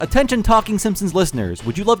Attention Talking Simpsons listeners,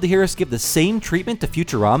 would you love to hear us give the same treatment to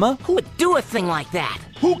Futurama? Who would do a thing like that?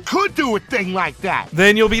 Who could do a thing like that?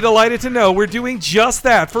 Then you'll be delighted to know we're doing just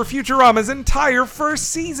that for Futurama's entire first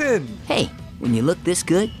season. Hey, when you look this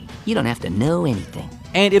good, you don't have to know anything.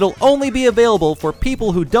 And it'll only be available for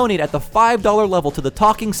people who donate at the $5 level to the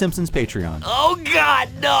Talking Simpsons Patreon. Oh God,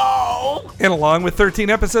 no! And along with 13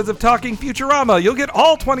 episodes of Talking Futurama, you'll get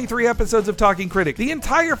all 23 episodes of Talking Critic, the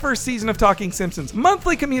entire first season of Talking Simpsons,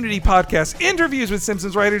 monthly community podcasts, interviews with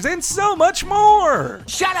Simpsons writers, and so much more!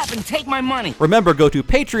 Shut up and take my money! Remember, go to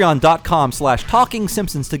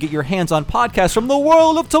patreon.com/TalkingSimpsons to get your hands on podcasts from the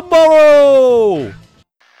world of tomorrow!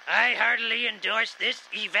 I heartily endorse this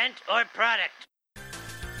event or product.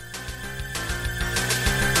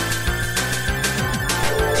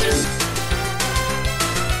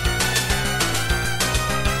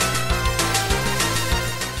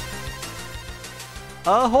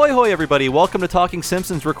 Ahoy hoy everybody, welcome to Talking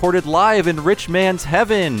Simpsons, recorded live in Rich Man's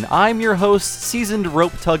Heaven. I'm your host, seasoned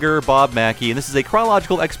rope tugger Bob Mackey, and this is a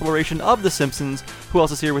chronological exploration of The Simpsons. Who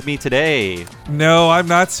else is here with me today? No, I'm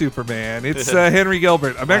not Superman. It's Henry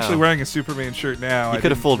Gilbert. I'm actually wearing a Superman shirt now. You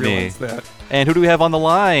could have fooled me. That. And who do we have on the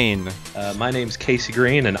line? My name's Casey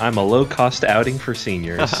Green, and I'm a low-cost outing for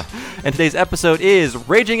seniors. And today's episode is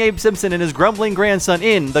Raging Abe Simpson and his grumbling grandson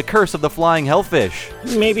in The Curse of the Flying Hellfish.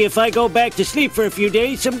 Maybe if I go back to sleep for a few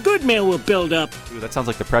days, some good mail will build up. Ooh, that sounds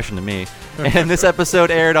like depression to me. And this episode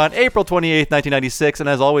aired on April 28th, 1996, and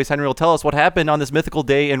as always, Henry will tell us what happened on this mythical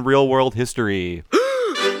day in real-world history.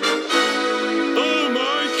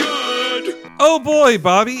 Oh boy,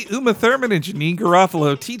 Bobby, Uma Thurman and Janine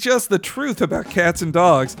Garofalo teach us the truth about cats and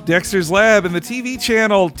dogs. Dexter's Lab and the TV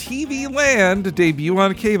channel TV Land debut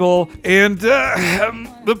on cable, and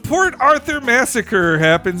the Port Arthur massacre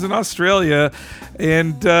happens in Australia,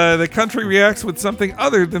 and the country reacts with something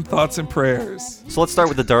other than thoughts and prayers. So let's start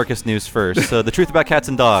with the darkest news first. So the truth about cats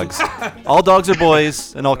and dogs. All dogs are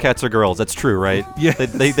boys and all cats are girls. That's true, right? Yeah.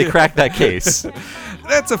 They cracked that case.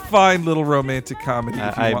 That's a fine little romantic comedy.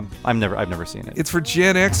 I've never seen it. It's for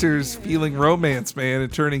Gen Xers feeling romance, man,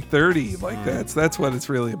 and turning 30. Like that's what it's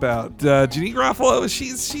really about. Janine Garofalo,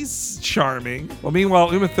 she's charming. Well,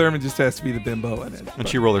 meanwhile, Uma Thurman just has to be the bimbo in it. And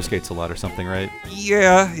she roller skates a lot or something, right?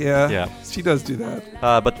 Yeah. She does do that.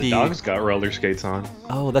 But the dog's got roller skates on.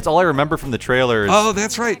 Oh, that's all I remember from the trailers. Oh,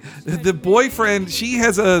 that's right. The boyfriend, she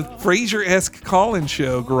has a Frasier-esque call-in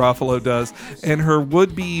show, Garofalo does, and her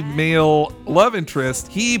would-be male love interest,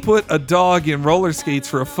 he put a dog in roller skates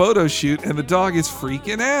for a photo shoot, and the dog is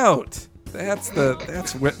freaking out. That's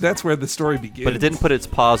where the story begins. But it didn't put its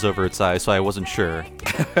paws over its eyes, so I wasn't sure.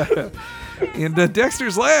 And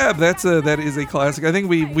Dexter's Lab, that is a classic. I think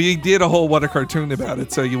we did a whole What a Cartoon about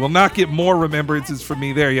it, so you will not get more remembrances from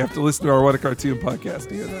me there. You have to listen to our What a Cartoon podcast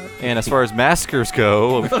to hear that. And as far as massacres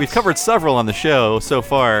go, we've covered several on the show so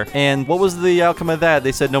far. And what was the outcome of that?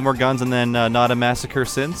 They said no more guns and then not a massacre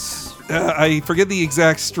since? I forget the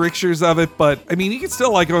exact strictures of it, but I mean, you can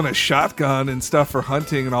still like own a shotgun and stuff for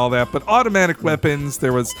hunting and all that, but automatic weapons,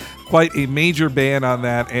 there was quite a major ban on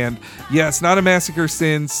that. And yes, not a massacre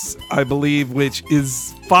since, I believe, which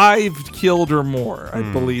is 5 killed or more, I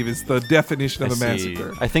believe, is the definition of a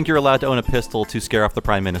massacre. I think you're allowed to own a pistol to scare off the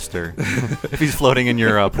Prime Minister if he's floating in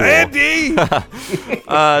your pool. Andy!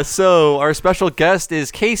 So our special guest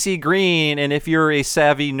is Casey Green, and if you're a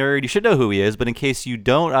savvy nerd, you should know who he is, but in case you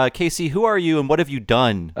don't, Casey, who are you and what have you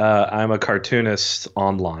done? I'm a cartoonist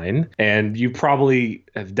online, and you probably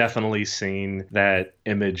have definitely seen that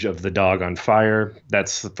image of the dog on fire.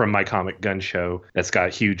 That's from my comic gun show. That's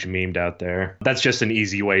got huge memed out there. That's just an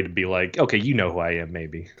easy way to be like, okay, you know who I am,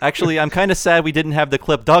 maybe. Actually, I'm kind of sad we didn't have the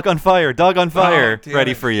clip dog on fire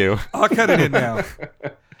ready for you. I'll cut it in now.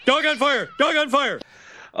 Dog on fire! Dog on fire!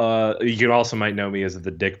 You also might know me as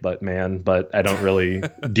the Dick Butt Man, but I don't really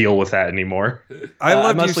deal with that anymore.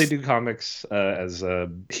 I mostly do comics as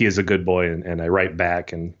he is a good boy, and I write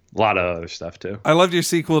back and a lot of other stuff too. I loved your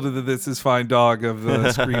sequel to the This Is Fine dog of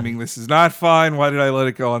the screaming, "This is not fine. Why did I let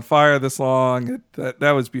it go on fire this long?"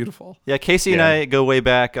 That was beautiful. Yeah, Casey and I go way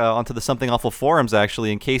back onto the Something Awful forums,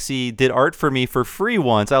 actually, and Casey did art for me for free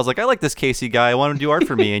once. I was like, I like this Casey guy. I want him to do art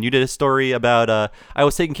for me. And you did a story about I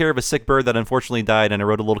was taking care of a sick bird that unfortunately died, and I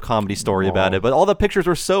wrote a little comedy story about it. But all the pictures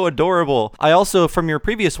were so adorable. I also, from your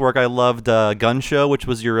previous work, I loved Gun Show, which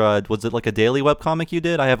was your, was it like a daily webcomic you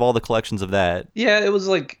did? I have all the collections of that. Yeah, it was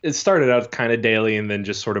like, it started out kind of daily and then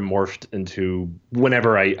just sort of morphed into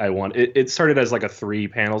whenever I want. It started as like a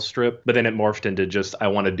 3-panel strip, but then it morphed into just, I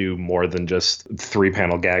want to do more than just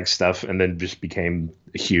 3-panel gag stuff, and then just became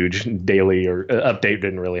huge. Daily or update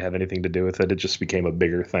didn't really have anything to do with it. It just became a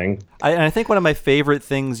bigger thing. I think one of my favorite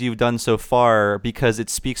things you've done so far, because it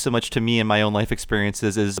speaks so much to me and my own life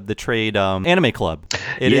experiences, is the Trade Anime Club.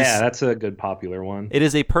 That's a good popular one. It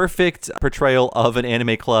is a perfect portrayal of an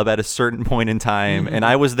anime club at a certain point in time, and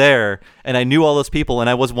I was there, and I knew all those people, and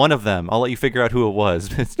I was one of them. I'll let you figure out who it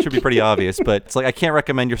was. It should be pretty obvious, but it's like I can't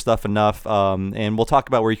recommend your stuff enough, and we'll talk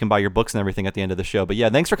about where you can buy your books and everything at the end of the show. But yeah,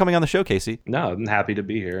 thanks for coming on the show, Casey. No, I'm happy to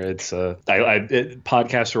be here. It's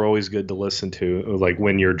podcasts are always good to listen to, like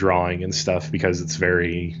when you're drawing and stuff, because it's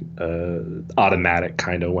very automatic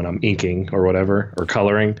kind of when I'm inking or whatever, or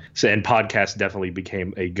coloring. So, and podcasts definitely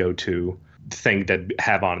became a go-to thing to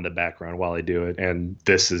have on in the background while I do it. And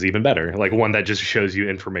this is even better. Like one that just shows you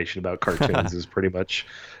information about cartoons is pretty much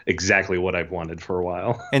exactly what I've wanted for a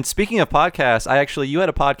while. And speaking of podcasts, you had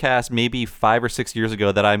a podcast maybe 5 or 6 years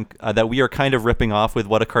ago that we are kind of ripping off with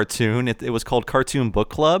What a Cartoon. It was called Cartoon Book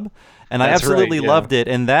Club. And I absolutely loved it.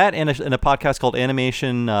 And that and a podcast called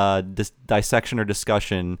Animation Dissection or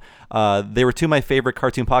Discussion, they were two of my favorite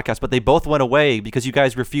cartoon podcasts, but they both went away because you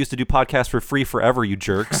guys refused to do podcasts for free forever, you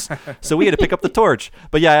jerks. So we had to pick up the torch.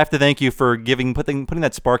 But yeah, I have to thank you for putting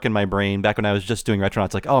that spark in my brain back when I was just doing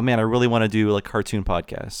Retronauts. Like, oh man, I really want to do like cartoon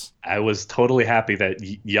podcasts. I was totally happy that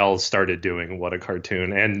y'all started doing What a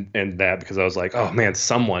Cartoon and that, because I was like, oh man,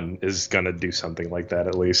 someone is gonna do something like that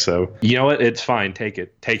at least. So you know what? It's fine. Take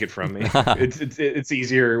it from me. It's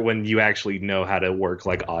easier when you actually know how to work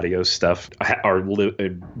like audio stuff or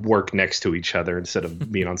work next to each other instead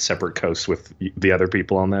of being on separate coasts with the other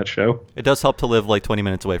people on that show. It does help to live like 20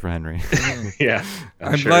 minutes away from Henry. Yeah,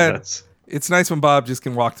 I'm sure glad. It's nice when Bob just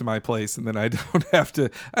can walk to my place and then I don't have to.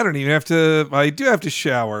 I don't even have to. I do have to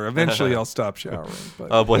shower. Eventually, I'll stop showering. But.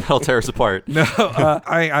 Oh boy, that'll tear us apart. No,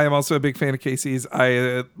 I am also a big fan of Casey's.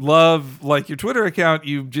 I love like your Twitter account.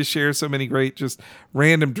 You just share so many great, just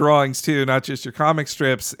random drawings too, not just your comic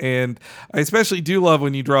strips. And I especially do love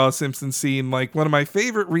when you draw a Simpsons scene. Like one of my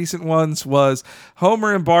favorite recent ones was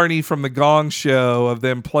Homer and Barney from the Gong Show of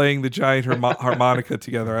them playing the giant harmonica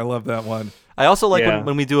together. I love that one. I also like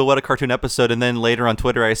when we do a What a Cartoon episode, and then later on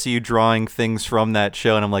Twitter, I see you drawing things from that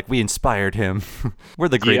show, and I'm like, we inspired him. We're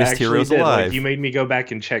the greatest heroes alive. Like, you made me go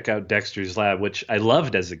back and check out Dexter's Lab, which I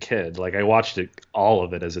loved as a kid. Like I watched all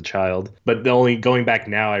of it as a child, but only going back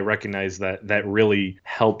now, I recognize that really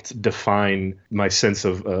helped define my sense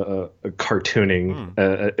of cartooning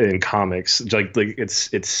in comics. Like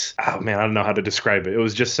it's oh man, I don't know how to describe it. It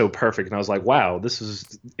was just so perfect, and I was like, wow, this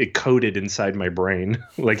is it coded inside my brain,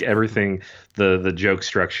 like everything. The joke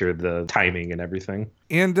structure, the timing, and everything.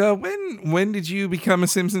 And when did you become a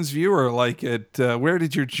Simpsons viewer? Like, where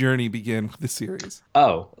did your journey begin with the series?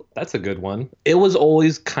 Oh, that's a good one. It was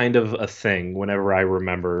always kind of a thing whenever I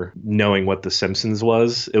remember knowing what The Simpsons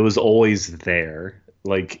was. It was always there.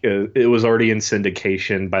 Like, it was already in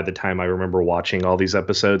syndication by the time I remember watching all these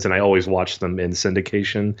episodes, and I always watched them in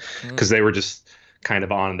syndication because they were just kind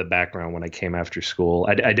of on in the background when I came after school.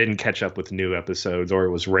 I didn't catch up with new episodes, or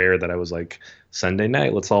it was rare that I was like, Sunday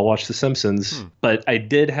night, let's all watch The Simpsons. But I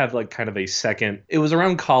did have like kind of a second. It was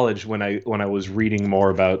around college when I was reading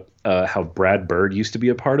more about how Brad Bird used to be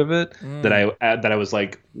a part of it that I was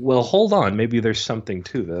like, well, hold on, maybe there's something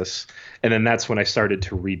to this. And then that's when I started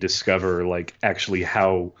to rediscover like actually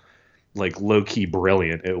how like low-key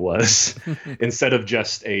brilliant it was instead of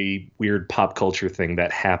just a weird pop culture thing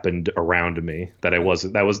that happened around me that I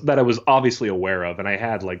was obviously aware of, and I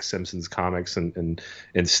had like Simpsons comics and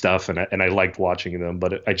stuff, and I liked watching them,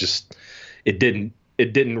 but it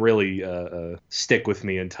didn't really stick with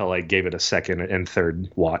me until I gave it a second and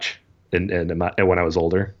third watch. And when I was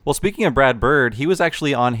older. Well, speaking of Brad Bird, he was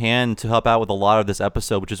actually on hand to help out with a lot of this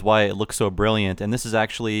episode, which is why it looks so brilliant. And this is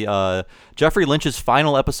actually Jeffrey Lynch's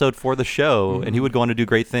final episode for the show, and he would go on to do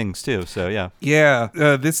great things too. So yeah. Yeah,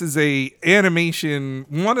 this is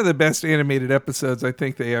one of the best animated episodes I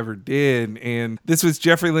think they ever did. And this was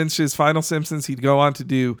Jeffrey Lynch's final Simpsons. He'd go on to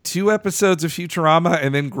do 2 episodes of Futurama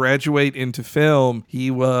and then graduate into film.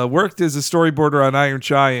 He worked as a storyboarder on Iron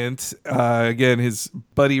Giant. Again, his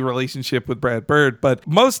buddy relationship with Brad Bird, but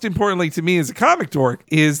most importantly to me as a comic dork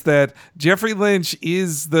is that Jeffrey Lynch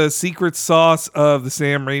is the secret sauce of the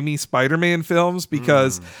Sam Raimi Spider-Man films,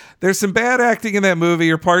 because there's some bad acting in that movie,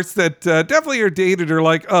 or parts that definitely are dated, or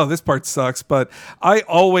like, oh, this part sucks, but I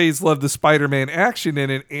always love the Spider-Man action in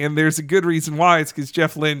it, and there's a good reason why. It's because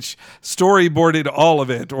Jeff Lynch storyboarded all of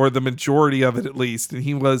it, or the majority of it at least, and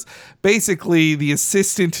he was basically the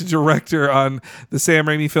assistant director on the Sam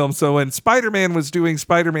Raimi film. So when Spider-Man was doing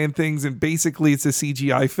Spider-Man things things, and basically it's a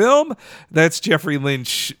CGI film. That's Jeffrey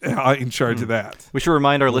Lynch in charge of that. We should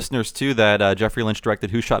remind our listeners, too, that Jeffrey Lynch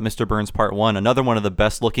directed Who Shot Mr. Burns Part 1, another one of the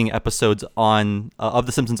best-looking episodes of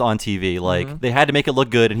The Simpsons on TV. Like, they had to make it look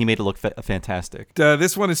good, and he made it look fantastic.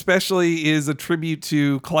 This one especially is a tribute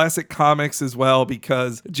to classic comics as well,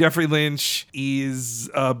 because Jeffrey Lynch is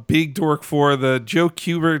a big dork for the Joe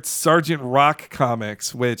Kubert's Sergeant Rock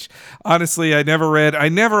comics, which, honestly, I never read. I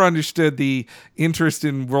never understood the interest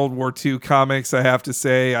in World War II comics, I have to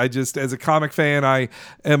say. I just, as a comic fan, I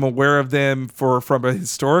am aware of them from a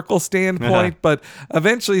historical standpoint, but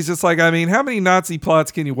eventually it's just like, I mean, how many Nazi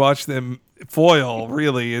plots can you watch them foil?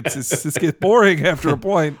 Really, it gets boring after a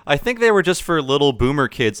point. I think they were just for little boomer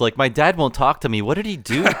kids. Like, my dad won't talk to me. What did he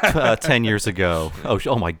do 10 years ago?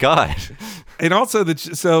 Oh my God. And also,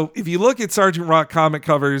 so if you look at Sergeant Rock comic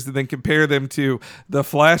covers and then compare them to the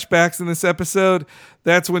flashbacks in this episode,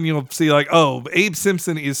 that's when you'll see, like, oh, Abe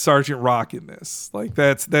Simpson is Sergeant Rock in this. Like,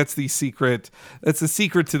 that's the secret. That's the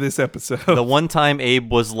secret to this episode. The one time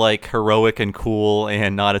Abe was, like, heroic and cool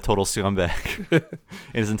and not a total scumbag in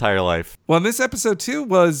his entire life. Well, this episode, too,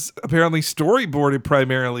 was apparently storyboarded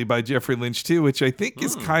primarily by Jeffrey Lynch, too, which I think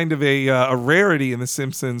is kind of a rarity in The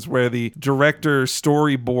Simpsons, where the director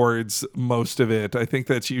storyboards most of it. I think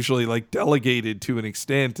that's usually, like, delegated to an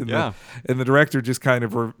extent, and the director just kind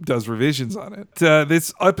of does revisions on it.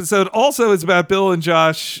 This episode also is about Bill and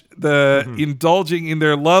Josh indulging in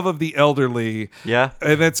their love of the elderly. Yeah.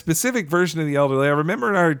 And that specific version of the elderly. I remember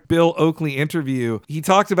in our Bill Oakley interview, he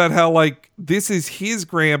talked about how, like, this is his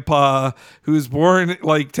grandpa who was born,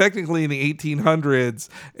 like, technically in the 1800s,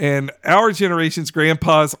 and our generation's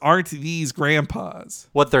grandpas aren't these grandpas.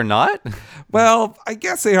 What, they're not? Well, I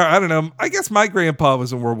guess they are. I don't know. I guess my grandpa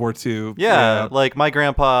was in World War II. Yeah, like my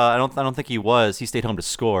grandpa, I don't think he was. He stayed home to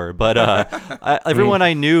score. But everyone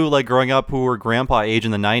I knew, like, growing up who were grandpa age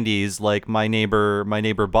in the 90s, like my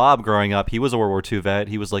neighbor Bob growing up, he was a World War II vet.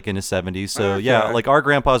 He was, like, in his 70s. So yeah, like, our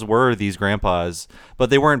grandpas were these grandpas, but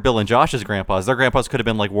they weren't Bill and Josh's grandpas. Their grandpas could have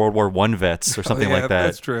been, like, World War I vets or something like that.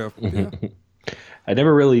 That's true. Yeah. I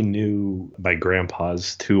never really knew my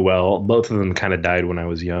grandpas too well. Both of them kind of died when I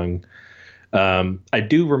was young. I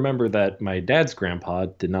do remember that my dad's grandpa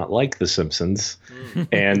did not like The Simpsons.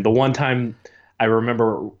 And the one time I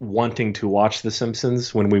remember wanting to watch The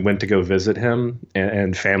Simpsons when we went to go visit him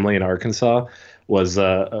and family in Arkansas was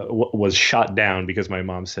shot down because my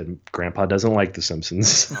mom said Grandpa doesn't like The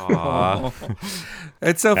Simpsons.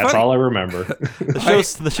 It's so funny. That's all I remember.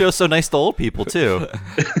 The show's so nice to old people too.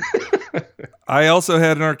 I also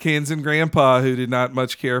had an Arkansan grandpa who did not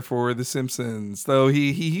much care for The Simpsons, though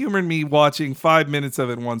he humored me watching 5 minutes of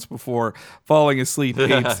it once before falling asleep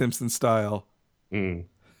Abe Simpson style.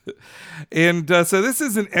 And so this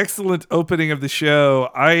is an excellent opening of the show.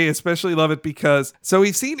 I especially love it because, so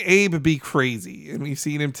we've seen Abe be crazy, and we've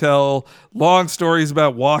seen him tell long stories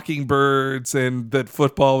about walking birds and that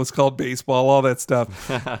football was called baseball, all that stuff.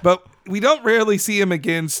 But we don't rarely see him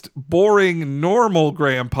against boring, normal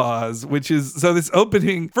grandpas, which is, so this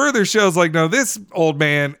opening further shows, like, no, this old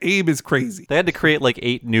man, Abe, is crazy. They had to create, like,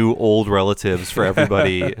 8 new old relatives for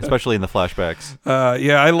everybody, especially in the flashbacks.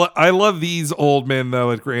 I love these old men, though,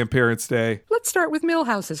 at Grandparents' Day. Let's start with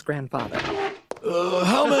Milhouse's grandfather.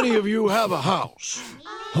 How many of you have a house?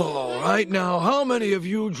 All right, now, how many of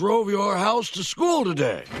you drove your house to school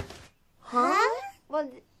today? Huh?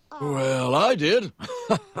 Well, I did.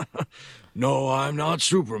 No, I'm not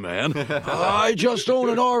Superman. I just own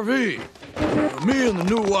an RV. Me and the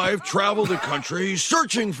new wife traveled the country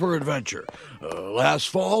searching for adventure. Last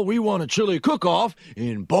fall, we won a chili cook-off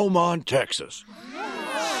in Beaumont, Texas.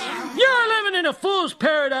 You're living in a fool's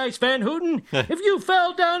paradise, Van Houten. If you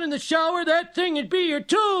fell down in the shower, that thing would be your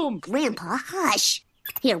tomb. Grandpa, hush.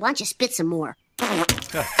 Here, why don't you spit some more?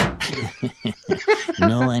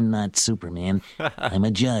 No, I'm not Superman. I'm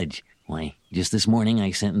a judge. Why, just this morning I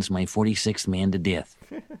sentenced my 46th man to death.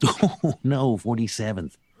 Oh, no,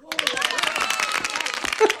 47th.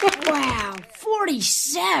 Wow,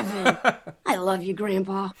 47. I love you,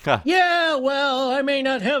 Grandpa. Yeah, well, I may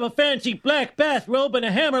not have a fancy black bathrobe and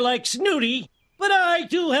a hammer like Snooty, but I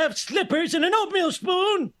do have slippers and an oatmeal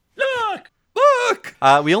spoon. Look!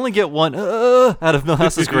 We only get one out of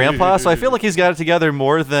Milhouse's grandpa, so I feel like he's got it together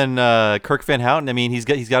more than Kirk Van Houten. I mean, he's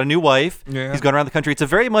got a new wife. Yeah. He's gone around the country. It's a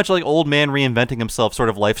very much like old man reinventing himself sort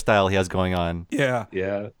of lifestyle he has going on. Yeah.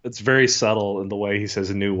 Yeah. It's very subtle in the way he says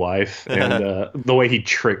a new wife and the way he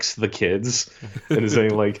tricks the kids and is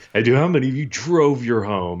saying, like, hey, how many of you drove your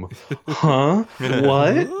home? Huh?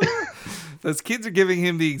 What? Those kids are giving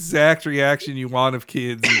him the exact reaction you want of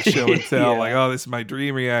kids in show and tell. Yeah. Like, oh, this is my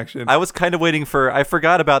dream reaction. I was kind of waiting for. I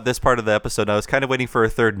forgot about this part of the episode. I was kind of waiting for a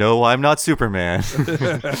third. No, I'm not Superman.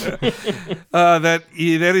 That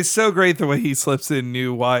is so great the way he slips in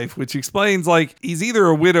new wife, which explains like he's either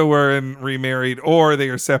a widower and remarried or they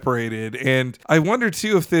are separated. And I wonder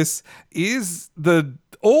too if this is the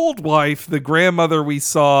old wife, the grandmother we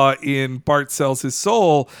saw in Bart Sells His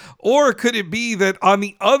Soul, or could it be that on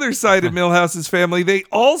the other side of Milhouse's family, they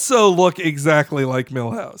also look exactly like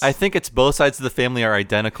Milhouse? I think it's both sides of the family are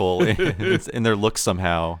identical in their looks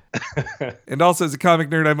somehow. And also, as a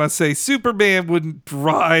comic nerd, I must say, Superman wouldn't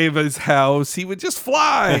drive his house. He would just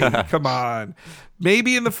fly. Come on.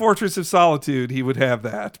 Maybe in the Fortress of Solitude he would have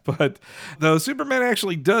that. But though Superman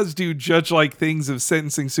actually does do judge-like things of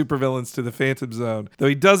sentencing supervillains to the Phantom Zone, though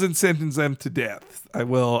he doesn't sentence them to death. I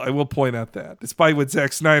will point out that, despite what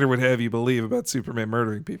Zack Snyder would have you believe about Superman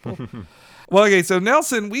murdering people. Well, okay, so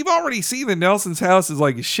Nelson, we've already seen that Nelson's house is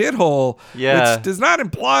like a shithole, which does not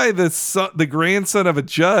imply the grandson of a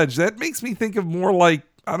judge. That makes me think of more like,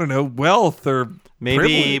 I don't know, wealth or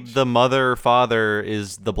maybe privilege. the mother, father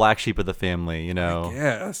is the black sheep of the family, you know?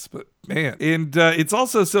 Yes, but man. And it's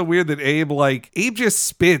also so weird that Abe just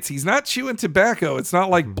spits. He's not chewing tobacco. It's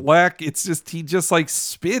not like black. It's just, he just like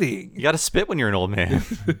spitting. You got to spit when you're an old man.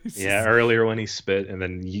 Yeah, earlier when he spit and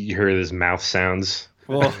then you hear his mouth sounds.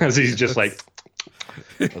 Well, as he's just like,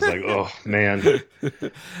 I was like, oh man,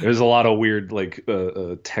 there's a lot of weird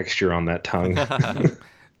texture on that tongue.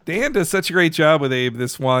 Dan does such a great job with Abe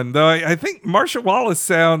this one, though. I think Marsha Wallace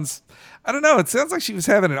sounds, I don't know, it sounds like she was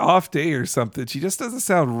having an off day or something. She just doesn't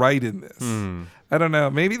sound right in this. I don't know.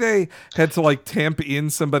 Maybe they had to temp in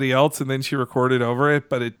somebody else and then she recorded over it.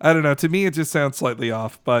 But I don't know. To me, it just sounds slightly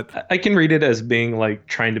off. But I can read it as being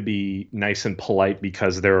trying to be nice and polite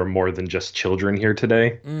because there are more than just children here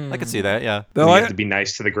today. I can see that. Yeah. Though you have to be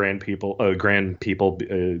nice to the grand people,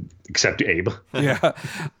 except Abe. Yeah.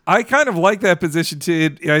 I kind of like that position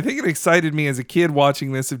too. I think it excited me as a kid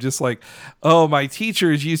watching this of just oh, my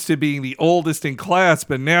teacher is used to being the oldest in class,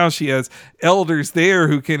 but now she has elders there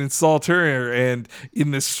who can insult her. And in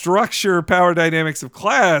the structure, power dynamics of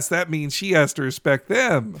class, that means she has to respect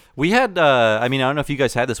them. We had, I don't know if you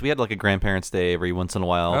guys had this. We had a grandparents' day every once in a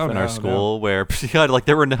while in our school where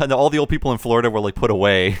there were all the old people in Florida were put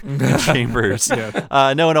away in chambers.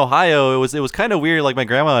 Yeah. No, in Ohio, it was kind of weird. My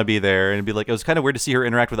grandma would be there and it'd be it was kind of weird to see her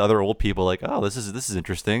interact with other old people. Oh, this is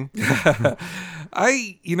interesting.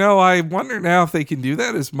 I wonder now if they can do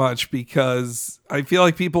that as much because I feel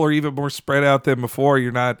like people are even more spread out than before.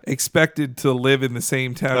 You're not expected to live in the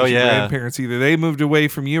same town as your grandparents. Either they moved away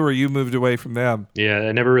from you or you moved away from them. Yeah,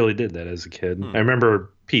 I never really did that as a kid. I remember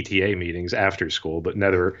PTA meetings after school, but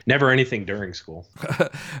never anything during school.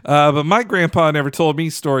 But my grandpa never told me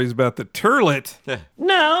stories about the turlet.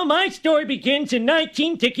 Now, my story begins in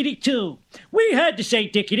 1962. We had to say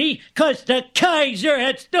dickety, 'cause the Kaiser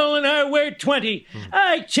had stolen our word 20.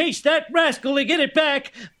 I chased that rascal to get it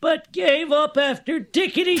back, but gave up after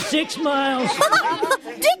dickety 6 miles.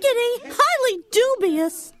 Dickety, highly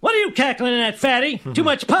dubious. What are you cackling at, fatty? Too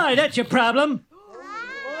much pie, that's your problem.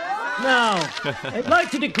 Now, I'd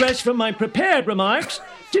like to digress from my prepared remarks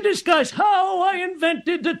to discuss how I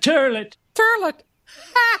invented the turlet. Turlet.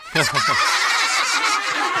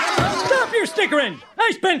 Stop your snickering!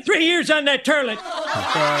 I spent 3 years on that turlet.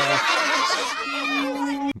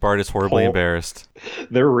 Bart is horribly embarrassed.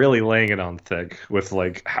 They're really laying it on thick with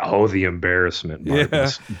the embarrassment Bart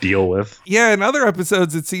must deal with. Yeah, in other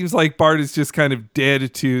episodes, it seems like Bart is just kind of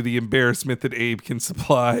dead to the embarrassment that Abe can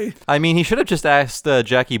supply. He should have just asked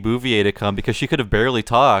Jackie Bouvier to come because she could have barely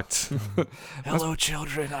talked. Hello,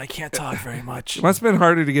 children. I can't talk very much. It must have been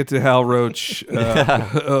harder to get to Hal Roach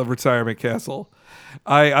retirement castle.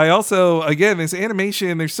 I also, again, this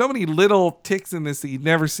animation, there's so many little ticks in this that you'd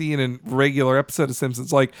never see in a regular episode of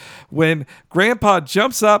Simpsons. Like when Grandpa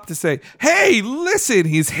jumps up to say, hey, listen,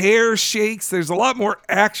 his hair shakes. There's a lot more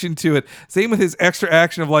action to it. Same with his extra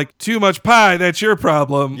action of too much pie, that's your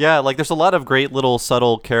problem. Yeah, there's a lot of great little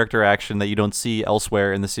subtle character action that you don't see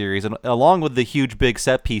elsewhere in the series, and along with the huge big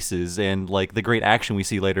set pieces and the great action we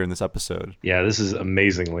see later in this episode. Yeah, this is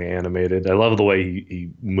amazingly animated. I love the way he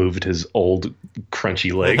moved his old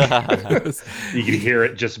crunchy leg. You can hear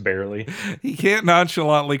it just barely. He can't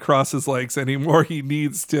nonchalantly cross his legs anymore.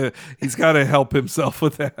 He's got to help himself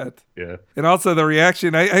with that. Yeah. And also the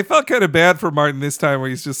reaction, I felt kind of bad for Martin this time where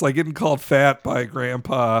he's just getting called fat by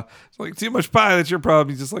Grandpa. It's too much pie, that's your problem.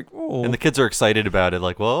 He's just oh. And the kids are excited about it,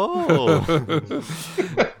 whoa.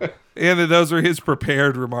 And those were his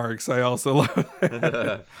prepared remarks. I also love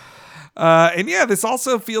that. And yeah, this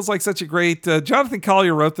also feels like such a great, Jonathan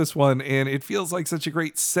Collier wrote this one, and it feels like such a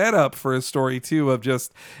great setup for a story too, of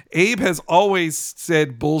just Abe has always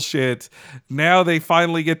said bullshit. Now they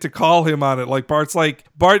finally get to call him on it. Like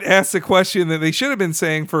Bart asks a question that they should have been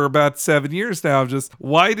saying for about 7 years now. Just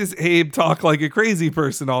why does Abe talk like a crazy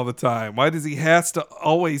person all the time? Why does he has to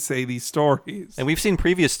always say these stories? And we've seen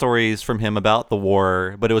previous stories from him about the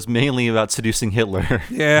war, but it was mainly about seducing Hitler.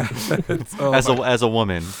 Yeah. as a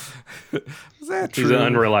woman. Is that true? He's an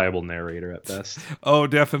unreliable narrator at best. Oh,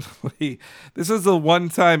 definitely. This is the one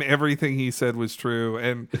time everything he said was true.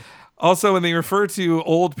 And also, when they refer to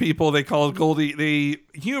old people, they call Goldie, they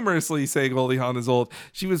humorously say Goldie Hawn is old.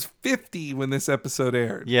 She was 50 when this episode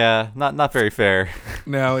aired. Yeah, not very fair.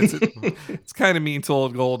 No, it's kind of mean to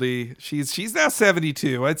old Goldie. She's now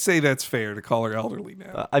 72. I'd say that's fair to call her elderly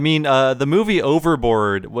now. The movie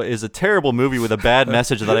Overboard is a terrible movie with a bad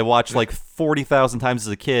message that I watched like 40,000 times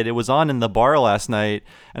as a kid. It was on in the bar last night,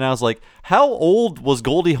 and I was like, how old was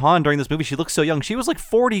Goldie Hawn during this movie? She looked so young. She was like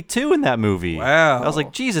 42 in that movie. Wow. I was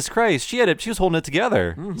like, Jesus Christ, she was holding it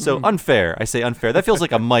together. Mm-hmm. So unfair. I say unfair. That feels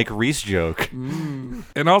like a Mike Reese joke. Mm.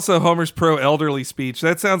 And also Homer's pro-elderly speech.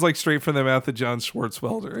 That sounds like straight from the mouth of John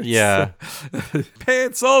Swartzwelder. Yeah.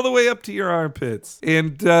 Pants all the way up to your armpits.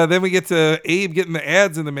 And then we get to Abe getting the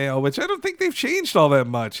ads in the mail, which I don't think they've changed all that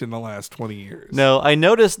much in the last 20 years. No, I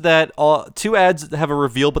noticed that 2 ads have a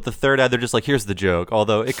reveal, but the third ad, they're just like, here's the joke.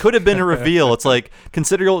 Although it could have been a reveal. It's like,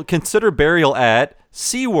 consider burial at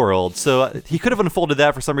SeaWorld. So he could have unfolded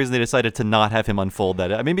that. For some reason, they decided to not have him unfold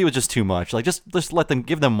that. Maybe it was just too much. Like, just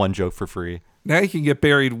give them one joke for free. Now you can get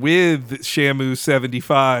buried with Shamu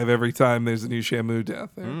 75 every time there's a new Shamu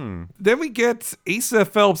death there. Then we get Asa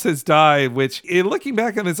Phelps has died, which, in looking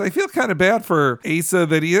back on this, I feel kind of bad for Asa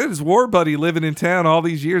that he had his war buddy living in town all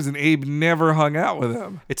these years and Abe never hung out with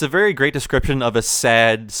him. It's a very great description of a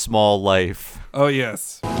sad, small life. Oh,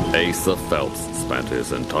 yes. Asa Phelps spent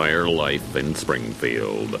his entire life in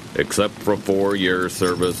Springfield, except for 4 years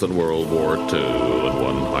service in World War II and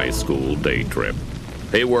 1 high school day trip.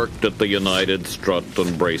 He worked at the United Strut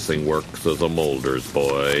and Bracing Works as a molder's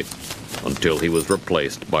boy until he was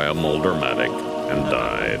replaced by a moldermatic and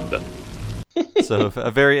died. So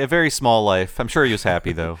a very small life. I'm sure he was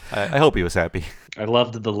happy, though. I hope he was happy. I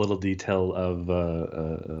loved the little detail of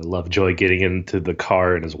Lovejoy getting into the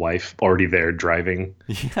car and his wife already there driving.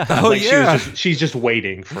 Yeah. Oh, yeah. She's just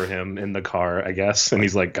waiting for him in the car, I guess. And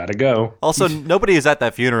he's like, gotta go. Also, nobody is at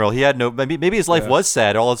that funeral. He had maybe his life was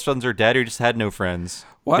sad. All his friends are dead, or he just had no friends.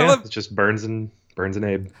 Well, it's just Burns and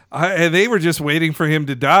Abe. And they were just waiting for him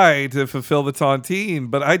to die to fulfill the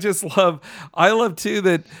tontine. But I love too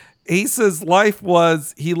that Asa's life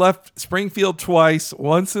was he left Springfield twice,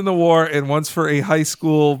 once in the war and once for a high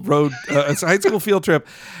school high school field trip.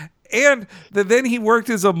 And then he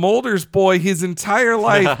worked as a molder's boy his entire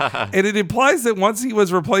life. And it implies that once he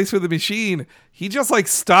was replaced with a machine, he just like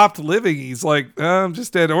stopped living. He's like, I'm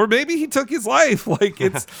just dead. Or maybe he took his life. Like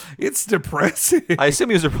it's depressing. I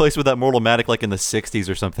assume he was replaced with that Mortal-Matic like in the 60s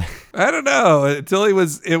or something. I don't know. Until he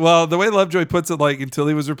was, the way Lovejoy puts it, like until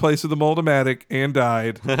he was replaced with a Moldomatic and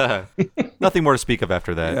died. Nothing more to speak of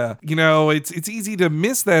after that. Yeah. You know, it's easy to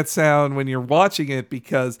miss that sound when you're watching it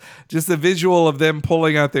because just the visual of them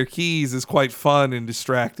pulling out their keys is quite fun and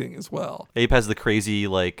distracting as well. Abe has the crazy,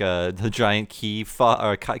 like, the giant key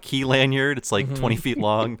lanyard. It's like 20 feet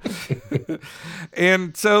long.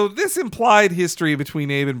 And so this implied history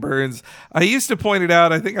between Abe and Burns, I used to point it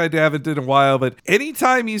out, I think I haven't did in a while, but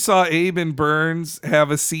anytime you saw Abe and Burns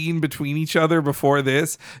have a scene between each other before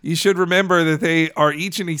this, you should remember that they are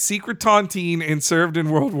each in a secret tontine and served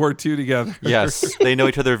in World War II together. Yes, they know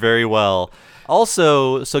each other very well.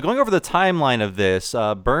 Also, so going over the timeline of this,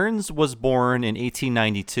 Burns was born in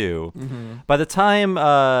 1892. Mm-hmm. By the time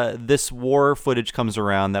this war footage comes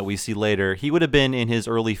around that we see later, he would have been in his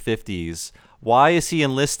early 50s. Why is he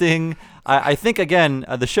enlisting? I think, again,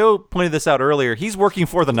 the show pointed this out earlier. He's working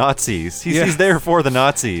for the Nazis. He's there for the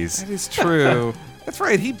Nazis. That is true. That's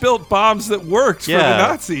right. He built bombs that worked for the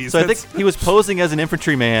Nazis. So I think he was posing as an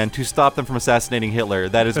infantryman to stop them from assassinating Hitler.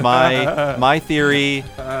 That is my theory.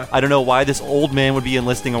 I don't know why this old man would be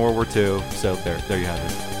enlisting in World War II. So there you have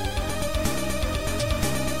it.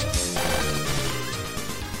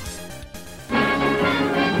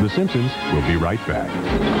 The Simpsons will be right back.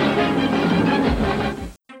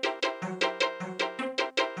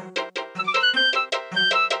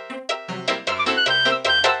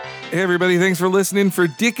 Hey, everybody, thanks for listening for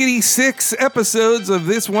Dickety 6 episodes of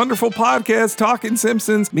this wonderful podcast, Talking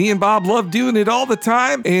Simpsons. Me and Bob love doing it all the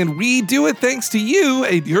time, and we do it thanks to you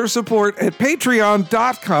and your support at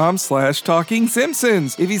patreon.com/Talking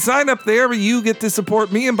Simpsons. If you sign up there, you get to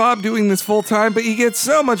support me and Bob doing this full time, but you get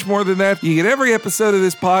so much more than that. You get every episode of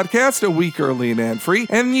this podcast a week early and ad-free,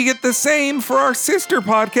 and you get the same for our sister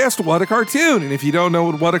podcast, What a Cartoon. And if you don't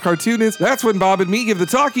know what a cartoon is, that's when Bob and me give the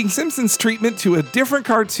Talking Simpsons treatment to a different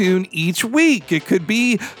cartoon each week. It could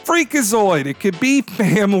be Freakazoid, it could be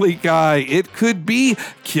Family Guy, it could be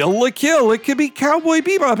Kill la Kill, it could be Cowboy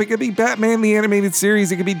Bebop, it could be Batman the Animated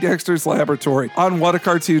Series, it could be Dexter's Laboratory on What a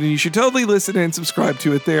Cartoon, and you should totally listen and subscribe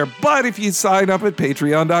to it there. But if you sign up at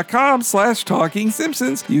patreon.com/Talking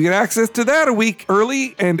Simpsons, you get access to that a week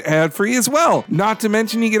early and ad-free as well. Not to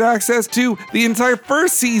mention you get access to the entire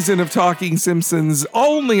first season of Talking Simpsons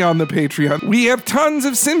only on the Patreon. We have tons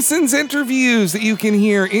of Simpsons interviews that you can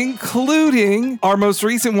hear, including our most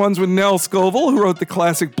recent ones with Nell Scoville, who wrote the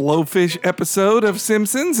classic Blowfish episode of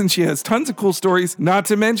Simpsons, and she has tons of cool stories. Not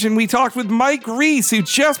to mention, we talked with Mike Reese, who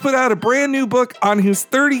just put out a brand new book on his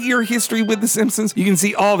 30-year history with The Simpsons. You can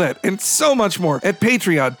see all that and so much more at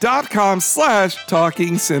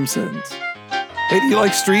patreon.com/Talking Simpsons. Hey, do you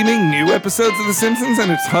like streaming new episodes of The Simpsons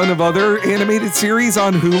and a ton of other animated series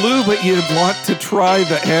on Hulu, but you want to try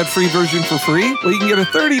the ad-free version for free? Well, you can get a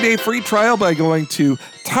 30-day free trial by going to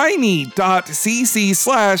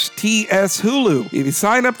tiny.cc/TSHulu. If you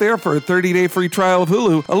sign up there for a 30-day free trial of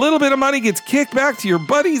Hulu, a little bit of money gets kicked back to your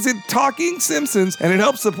buddies at Talking Simpsons, and it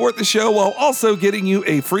helps support the show while also getting you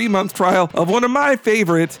a free month trial of one of my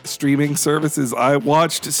favorite streaming services. I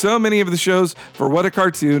watched so many of the shows for What a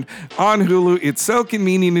Cartoon on Hulu. It's so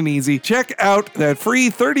convenient and easy. Check out that free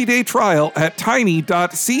 30-day trial at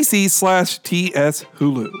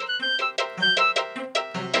tiny.cc/TSHulu.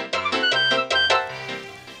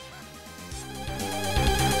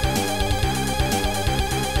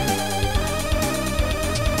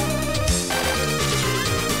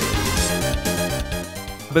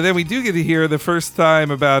 But then we do get to hear the first time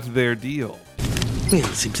about their deal. Well,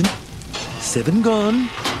 Simpson, 7 gone.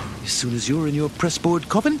 As soon as you're in your pressboard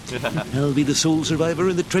coffin, I'll be the sole survivor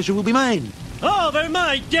and the treasure will be mine. Over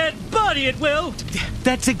my dead body it will!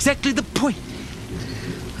 That's exactly the point.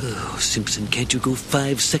 Oh, Simpson, can't you go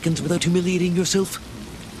 5 seconds without humiliating yourself?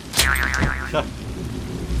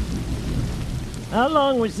 How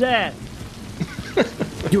long was that?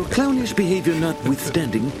 Your clownish behavior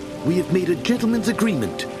notwithstanding, we have made a gentleman's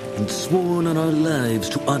agreement and sworn on our lives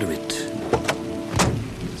to honor it.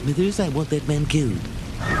 Smithers, I want that man killed.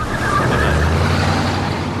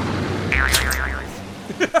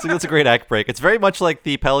 So that's a great act break. It's very much like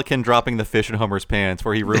the pelican dropping the fish in Homer's pants,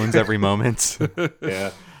 where he ruins every moment.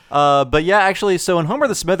 Yeah. But yeah, actually, so in Homer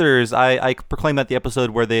the Smithers, I proclaim that that's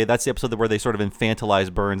the episode where they sort of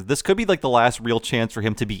infantilize Burns. This could be like the last real chance for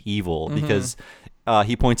him to be evil, because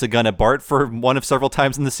he points a gun at Bart for one of several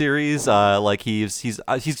times in the series. Like he's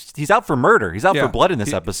out for murder. He's out for blood in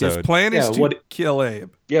this episode. His plan is to kill Abe.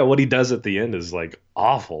 Yeah, what he does at the end is like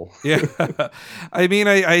awful. Yeah. I mean,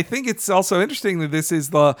 I think it's also interesting that this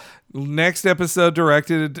is the next episode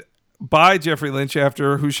directed by Jeffrey Lynch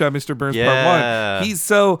after Who Shot Mr. Burns Part 1.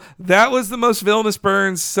 That was the most villainous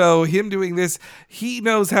Burns, so him doing this, he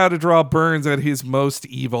knows how to draw Burns at his most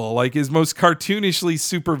evil, like his most cartoonishly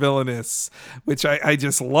super villainous, which I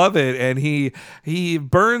just love it. And he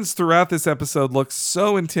Burns throughout this episode looks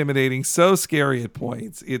so intimidating, so scary at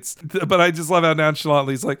points. But I just love how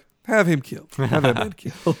nonchalantly he's like, have him killed. Have that man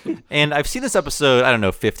killed. And I've seen this episode, I don't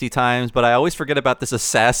know, 50 times, but I always forget about this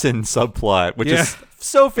assassin subplot, which is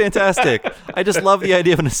so fantastic. I just love the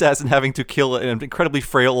idea of an assassin having to kill an incredibly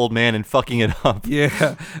frail old man and fucking it up.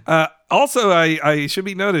 Yeah. Also, I should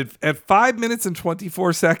be noted, at 5 minutes and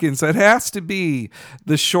 24 seconds, that has to be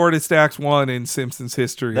the shortest Act 1 in Simpsons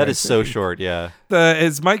history. That is so short, yeah.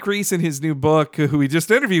 As Mike Reese in his new book, who we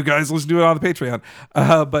just interviewed, guys, listen to it on the Patreon.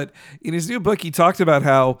 But in his new book, he talked about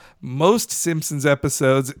how most Simpsons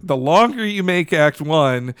episodes, the longer you make Act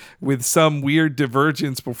 1 with some weird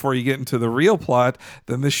divergence before you get into the real plot,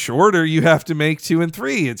 then the shorter you have to make 2 and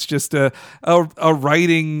 3. It's just a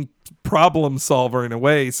writing problem solver in a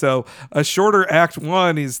way. So a shorter Act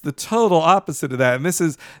 1 is the total opposite of that. And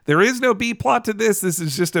there is no B plot to this. This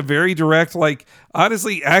is just a very direct, like,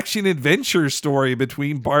 honestly, action adventure story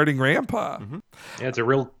between Bart and Grandpa. Mm-hmm. Yeah, it's a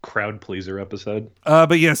real crowd pleaser episode.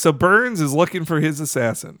 But yeah, so Burns is looking for his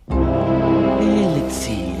assassin. Let's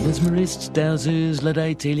see. Mesmerists, dowsers,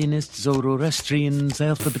 Luddite, alienists, Zoroastrians,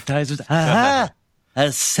 alphabetizers. Aha!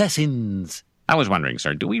 Assassins. I was wondering,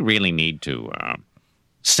 sir, do we really need to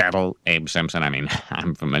settle Abe Simpson? I mean,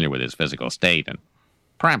 I'm familiar with his physical state, and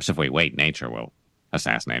Perhaps if we wait, nature will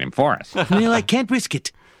assassinate him for us. Well, I can't risk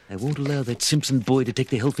it. I won't allow that Simpson boy to take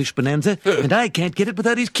the Hellfish Bonanza, and I can't get it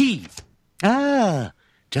without his key. Ah,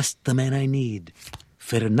 just the man I need.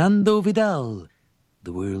 Fernando Vidal,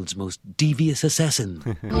 the world's most devious assassin.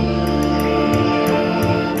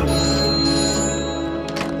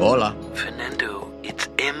 Hola. Fernando, it's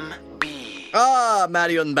MB. Ah,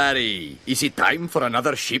 Marion Barry. Is it time for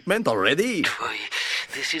another shipment already? Why,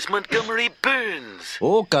 this is Montgomery Burns.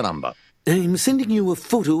 Oh, caramba. I'm sending you a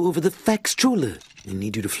photo over the fax trawler. I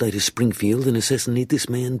need you to fly to Springfield and assassinate this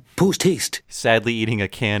man post-haste. Sadly eating a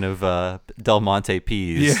can of Del Monte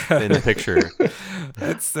peas in the picture.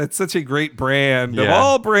 That's such a great brand. Of Yeah.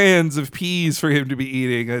 all brands of peas for him to be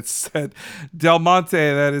eating, it's Del Monte.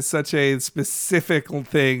 That is such a specific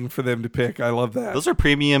thing for them to pick. I love that. Those are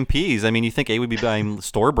premium peas. I mean, you think A would be buying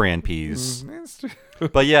store brand peas.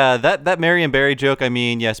 But yeah, that Marion Barry joke, I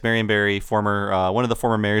mean, yes, Marion Barry, one of the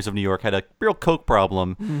former mayors of New York, had a real coke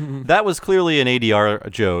problem. Mhm. That was clearly an ADR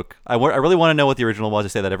joke. I really want to know what the original was. I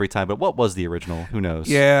say that every time, but what was the original? Who knows?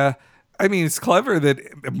 Yeah. I mean, it's clever that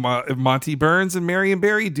Monty Burns and Marion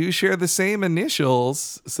Barry do share the same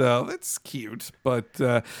initials, so that's cute. But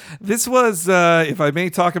this was, if I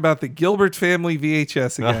may talk about the Gilbert Family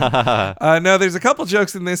VHS again. No, there's a couple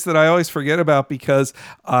jokes in this that I always forget about because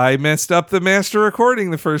I messed up the master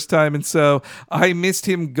recording the first time, and so I missed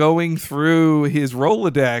him going through his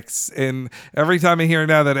Rolodex, and every time I hear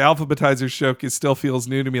now that alphabetizer's joke, it still feels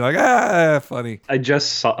new to me, like, funny. I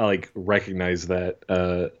just recognized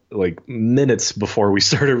that minutes before we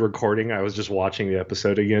started recording. I was just watching the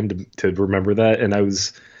episode again to remember that, and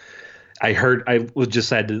I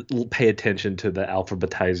had to pay attention to the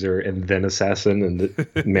alphabetizer and then assassin,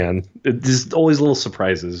 and man, there's always little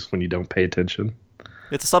surprises when you don't pay attention.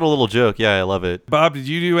 It's a subtle little joke. Yeah, I love it. Bob, did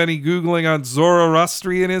you do any Googling on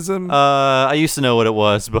Zoroastrianism? I used to know what it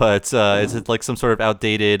was, but is it like some sort of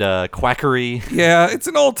outdated quackery? Yeah, it's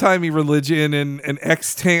an old-timey religion and an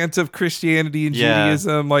extant of Christianity and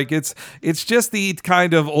Judaism. Like, it's just the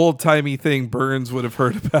kind of old-timey thing Burns would have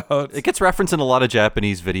heard about. It gets referenced in a lot of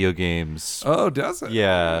Japanese video games. Oh, does it?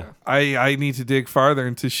 Yeah. I need to dig farther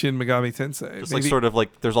into Shin Megami Tensei. It's like sort of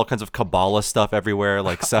like there's all kinds of Kabbalah stuff everywhere,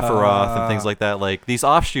 like Sephiroth and things like that. Like these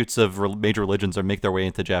offshoots of major religions make their way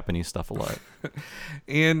into Japanese stuff a lot.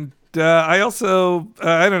 And I also,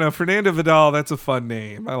 I don't know, Fernando Vidal, that's a fun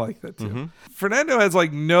name. I like that too. Mm-hmm. Fernando has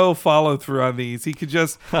like no follow through on these. He could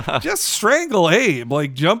just strangle Abe,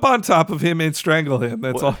 like jump on top of him and strangle him.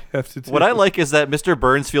 That's all you have to do. What I like is that Mr.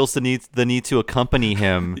 Burns feels the need to accompany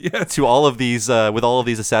him to all of these with all of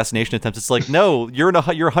these assassination attempts. It's like, no, you're a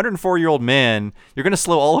 104-year-old man. You're going to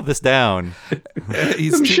slow all of this down.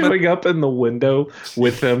 He's showing up in the window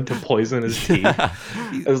with them to poison his teeth. I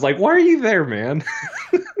was like, why are you there, man?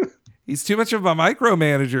 He's too much of a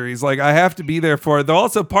micromanager. He's like, I have to be there for it. Though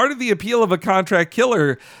also part of the appeal of a contract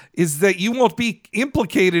killer is that you won't be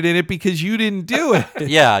implicated in it because you didn't do it.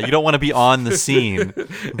 Yeah, you don't want to be on the scene.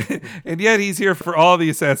 And yet he's here for all the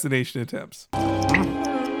assassination attempts.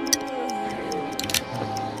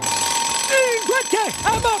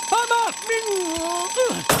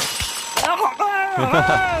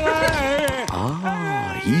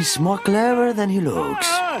 He's more clever than he looks.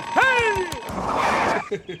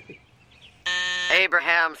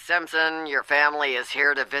 Abraham Simpson, your family is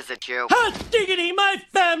here to visit you. Hot diggity, my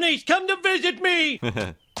family's come to visit me!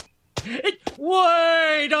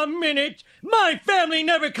 Wait a minute! My family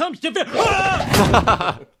never comes to visit.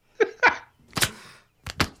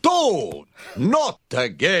 Don't! Not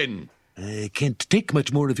again! I can't take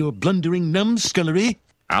much more of your blundering numbskullery.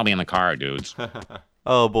 I'll be in the car, dudes.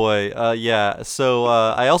 Oh boy, yeah. So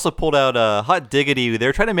I also pulled out "Hot Diggity." They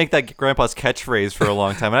were trying to make that Grandpa's catchphrase for a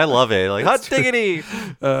long time, and I love it. Like "Hot Diggity."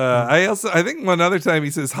 I think one other time he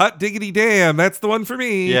says "Hot Diggity Damn." That's the one for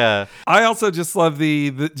me. Yeah. I also just love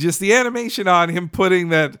the animation on him putting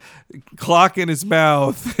that clock in his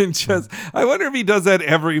mouth, and I wonder if he does that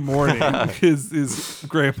every morning. his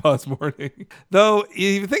Grandpa's morning. Though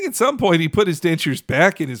you think at some point he put his dentures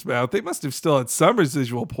back in his mouth. They must have still had some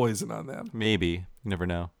residual poison on them. Maybe. You never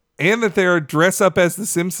know. And that their dress up as the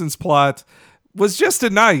Simpsons plot was just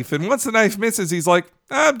a knife. And once the knife misses, he's like,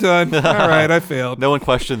 I'm done. All right, I failed. No one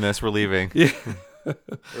questioned this. We're leaving. Yeah. I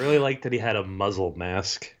really liked that he had a muzzle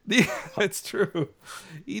mask. Yeah, that's true.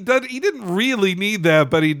 He didn't really need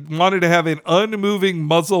that, but he wanted to have an unmoving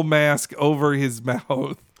muzzle mask over his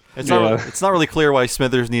mouth. It's not really clear why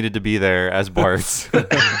Smithers needed to be there as Bart.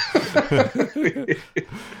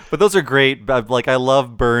 But those are great. Like, I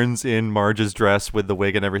love Burns in Marge's dress with the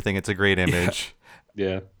wig and everything. It's a great image.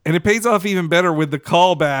 Yeah. And it pays off even better with the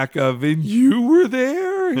callback of, and you were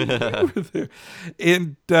there, and you were there.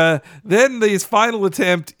 And then his final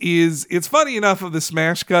attempt is, it's funny enough of the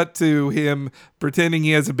smash cut to him pretending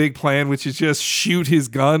he has a big plan, which is just shoot his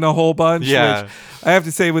gun a whole bunch. Yeah. Which I have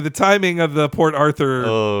to say, with the timing of the Port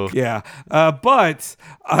Arthur, yeah. But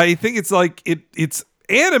I think it's like, it's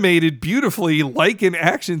animated beautifully like an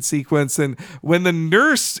action sequence, and when the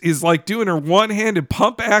nurse is like doing her one-handed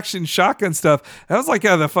pump action shotgun stuff, that was like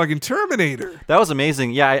out of the fucking Terminator. That was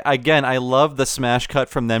amazing. Yeah, I love the smash cut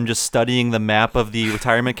from them just studying the map of the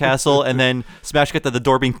retirement castle, and then smash cut to the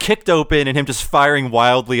door being kicked open and him just firing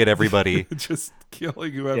wildly at everybody. Just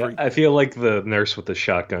killing whoever. Yeah, I feel like the nurse with the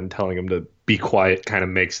shotgun telling him to be quiet kind of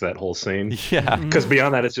makes that whole scene. Yeah. Because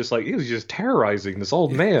beyond that, it's just like, he was just terrorizing this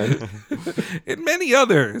old man. And many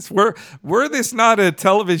others. Were this not a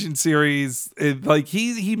television series, like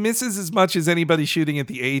he misses as much as anybody shooting at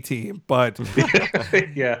the A-Team, but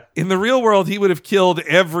yeah, in the real world, he would have killed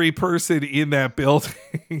every person in that building.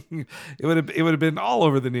 It would have been all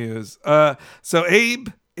over the news. So Abe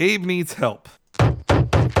needs help.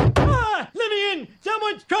 Let me in!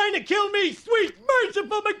 Someone's trying to kill me! Sweet,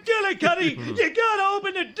 merciful McGillicuddy! You gotta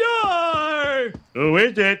open the door! Who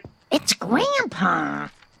is it? It's Grandpa.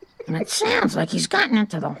 And it sounds like he's gotten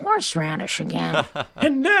into the horseradish again.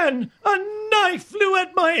 And then a knife flew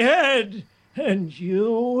at my head! And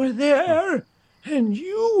you were there! And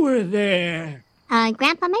you were there!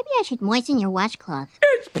 Grandpa, maybe I should moisten your washcloth.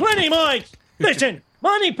 It's plenty moist! Listen,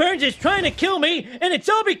 Monty Burns is trying to kill me, and it's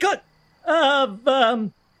all because of,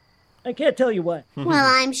 I can't tell you what.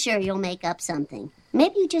 Well, I'm sure you'll make up something.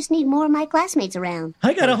 Maybe you just need more of my classmates around.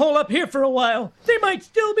 I gotta hole up here for a while. They might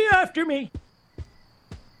still be after me.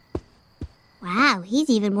 Wow, he's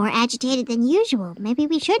even more agitated than usual. Maybe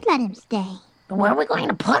we should let him stay. But where are we going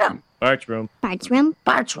to put him? Bart's room. Bart's room?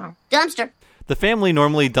 Bart's room. Dumpster. The family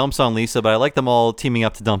normally dumps on Lisa, but I like them all teaming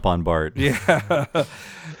up to dump on Bart. Yeah.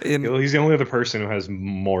 He's the only other person who has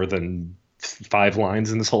more than 5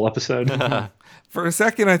 lines in this whole episode. For a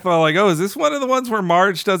second, I thought, like, oh, is this one of the ones where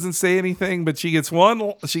Marge doesn't say anything, but she gets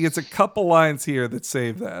a couple lines here that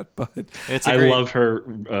save that. But I love her.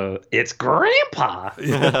 It's Grandpa.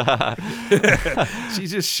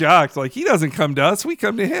 She's just shocked. Like, he doesn't come to us; we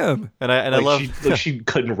come to him. And I love she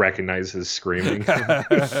couldn't recognize his screaming.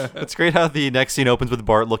 It's great how the next scene opens with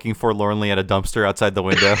Bart looking forlornly at a dumpster outside the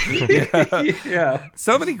window. Yeah.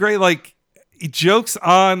 So many great jokes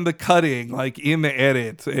on the cutting, like in the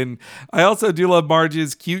edit. And I also do love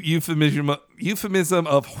Marge's cute euphemism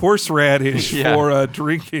of horseradish for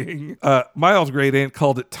drinking. My old great aunt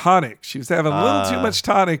called it tonic. She was having a little too much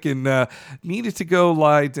tonic and needed to go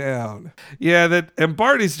lie down. Yeah, and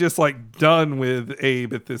Bart is just like done with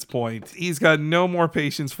Abe at this point. He's got no more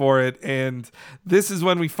patience for it. And this is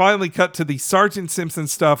when we finally cut to the Sergeant Simpson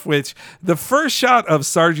stuff, which the first shot of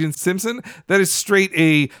Sergeant Simpson, that is straight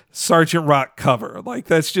a Sergeant Rock cover. Like,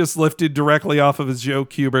 that's just lifted directly off of his Joe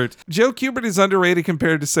Kubert. Joe Kubert is underrated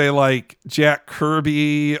compared to, say, like Jack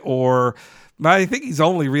Kirby, or I think he's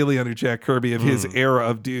only really under Jack Kirby of his era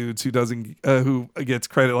of dudes who gets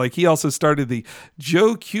credit. Like, he also started the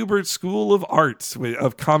Joe Kubert School of Arts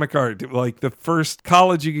of comic art, like the first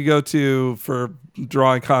college you could go to for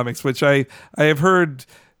drawing comics, which I have heard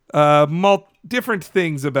different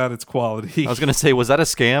things about its quality. I was going to say, was that a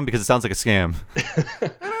scam? Because it sounds like a scam.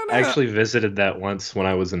 I actually visited that once when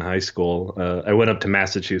I was in high school. I went up to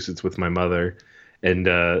Massachusetts with my mother, and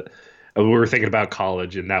we were thinking about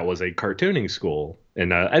college, and that was a cartooning school.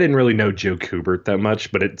 And I didn't really know Joe Kubert that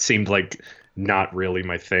much, but it seemed like not really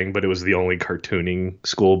my thing. But it was the only cartooning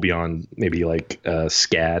school beyond maybe like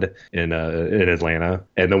SCAD in Atlanta.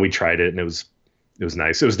 And then we tried it, and it was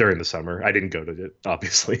nice. It was during the summer. I didn't go to it,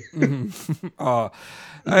 obviously. You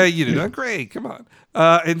did not great. Come on.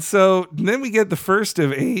 And so then we get the first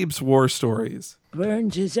of Abe's war stories.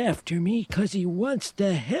 Burns is after me because he wants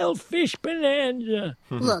the Hellfish Bonanza.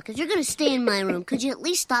 Look, if you're going to stay in my room, could you at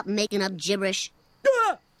least stop making up gibberish?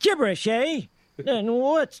 Gibberish, eh? And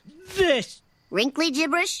what's this? Wrinkly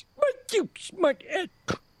gibberish? What, you smart...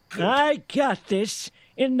 I got this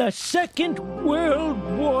in the Second World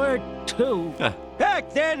War II.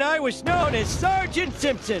 Back then, I was known as Sergeant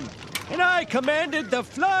Simpson, and I commanded the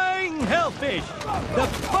Flying Hellfish, the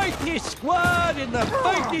fightingest squad in the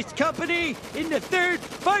fightingest company in the 3rd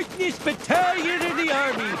fightingest battalion in the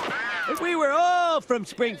Army. And we were all from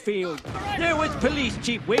Springfield. There was Police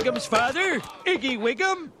Chief Wiggum's father, Iggy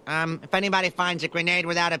Wiggum. If anybody finds a grenade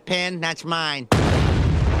without a pin, that's mine.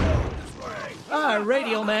 Our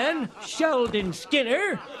radio man, Sheldon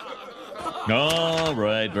Skinner. All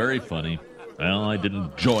right, very funny. Well, I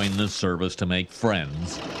didn't join the service to make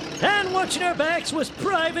friends. And watching our backs was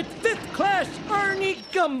Private 5th Class Ernie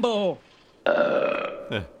Gumbo.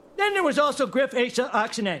 Then there was also Griff Asa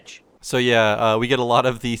Oxenedge. So yeah, we get a lot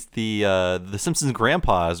of the Simpsons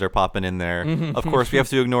grandpas are popping in there. Of course, we have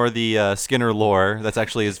to ignore the Skinner lore. That's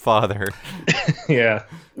actually his father. Yeah.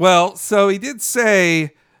 Well, so he did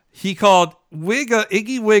say he called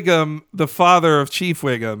Iggy Wiggum the father of Chief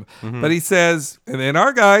Wiggum, but he says, and then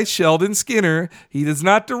our guy, Sheldon Skinner, he does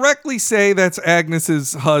not directly say that's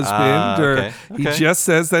Agnes's husband, he just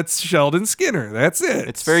says that's Sheldon Skinner. That's it.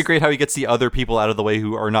 It's very great how he gets the other people out of the way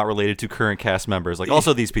who are not related to current cast members. Like,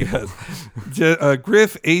 also these people.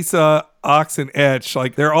 Griff, Asa, Ox, and Etch,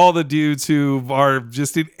 like, they're all the dudes who are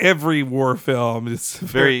just in every war film. It's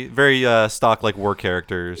very, very stock, like, war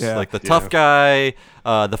characters. Yeah. Like the tough guy,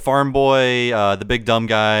 the farm boy, the big dumb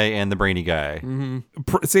guy, and the brainy guy.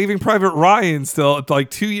 Saving Private Ryan still,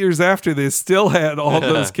 like 2 years after this, still had all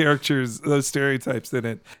those characters, those stereotypes in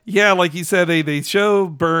it. Yeah, like you said, they show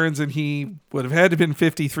Burns, and he would have had to have been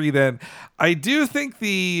 53 then. I do think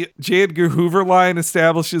the J. Edgar Hoover line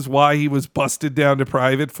establishes why he was busted down to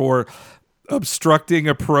private for obstructing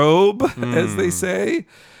a probe, as they say.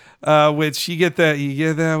 Which you get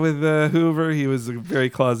that with Hoover. He was a very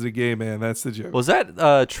closeted gay man. That's the joke. Was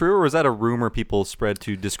that true, or was that a rumor people spread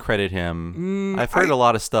to discredit him? I've heard a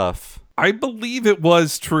lot of stuff. I believe it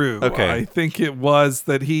was true. Okay. I think it was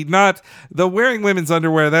that the wearing women's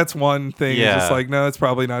underwear, that's one thing. Yeah. It's just like, no, that's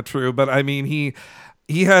probably not true. But I mean, he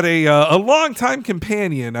had a longtime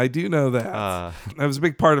companion. I do know that. That was a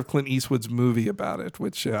big part of Clint Eastwood's movie about it,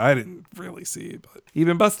 which I didn't really see. But he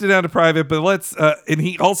been busted down to private. But and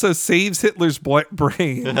he also saves Hitler's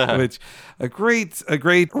brain, which a great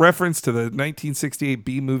reference to the 1968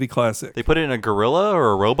 B movie classic. They put it in a gorilla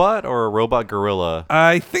or a robot gorilla?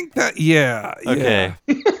 I think that, yeah. Okay.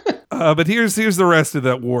 Yeah. But here's the rest of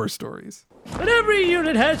that war stories. But every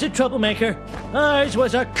unit has a troublemaker. Ours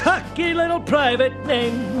was a cocky little private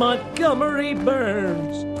named Montgomery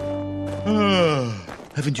Burns.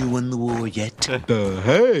 Haven't you won the war yet?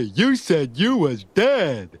 Hey, you said you was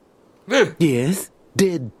dead. Yes,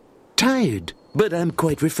 dead, tired, but I'm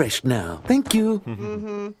quite refreshed now. Thank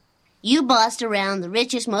you. You bossed around the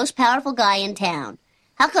richest, most powerful guy in town.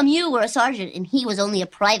 How come you were a sergeant and he was only a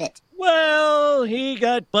private? Well, he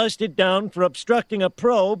got busted down for obstructing a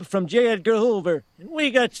probe from J. Edgar Hoover, and we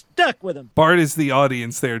got stuck with him. Bart is the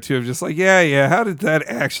audience there, too. I'm just like, yeah, how did that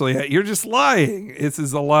actually happen? You're just lying. This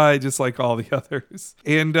is a lie, just like all the others.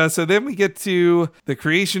 And so then we get to the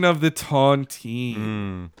creation of the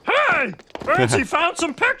Tontine. Hey! Bernsey found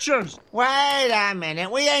some pictures! Wait a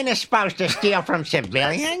minute. We ain't supposed to steal from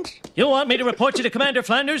civilians. You want me to report you to Commander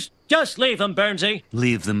Flanders? Just leave them, Bernsey.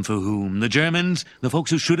 Leave them for whom? The Germans? The folks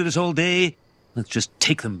who shoot at us all day? Let's just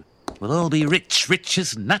take them. We'll all be rich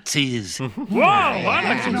as Nazis. Whoa!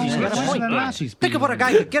 I Think of what a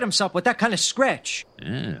guy could get himself with that kind of scratch.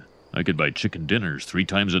 Yeah, I could buy chicken dinners 3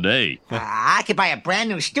 times a day. I could buy a brand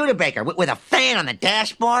new Studebaker with a fan on the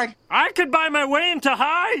dashboard. I could buy my way into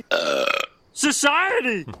high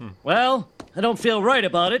society. Well, I don't feel right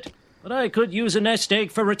about it, but I could use a nest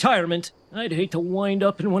egg for retirement. I'd hate to wind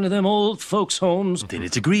up in one of them old folks' homes. Then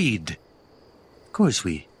it's agreed. Of course,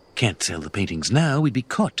 we can't sell the paintings now. We'd be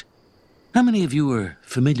caught. How many of you are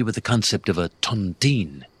familiar with the concept of a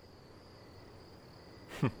tontine?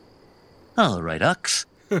 All right, Ox.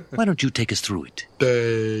 Why don't you take us through it?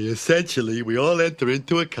 Essentially, we all enter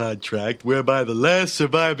into a contract whereby the last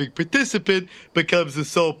surviving participant becomes the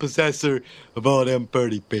sole possessor of all them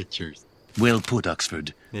pretty pictures. Well put,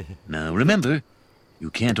 Oxford. Now, remember, you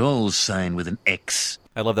can't all sign with an X.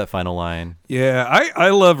 I love that final line. Yeah, I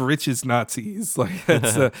love rich as Nazis. Like,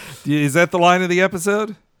 that's, is that the line of the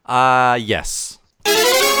episode? Yes. That's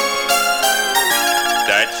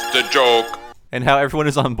the joke. And how everyone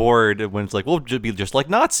is on board when it's like, we'll be just like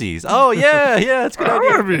Nazis. Oh, yeah, it's a good idea. I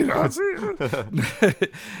want to be Nazi.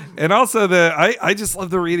 And also, I just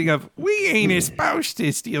love the reading of, we ain't supposed to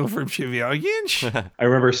steal from civilians. I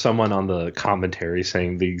remember someone on the commentary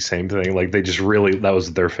saying the same thing. Like, they just really, that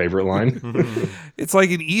was their favorite line. It's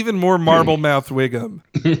like an even more marble-mouthed Wiggum.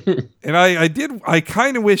 And I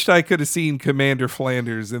kind of wished I could have seen Commander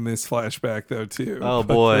Flanders in this flashback, though, too. Oh,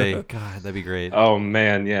 boy. God, that'd be great. Oh,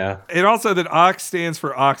 man, yeah. And also that Ox stands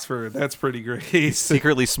for Oxford. That's pretty great. He's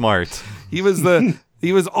secretly smart. He was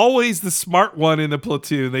always the smart one in the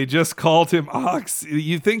platoon. They just called him Ox.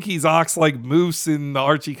 You think he's Ox like Moose in the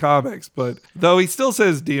Archie comics, but though he still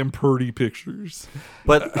says damn pretty pictures.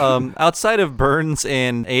 But outside of Burns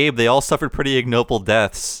and Abe, they all suffered pretty ignoble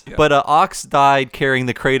deaths. Yeah. But Ox died carrying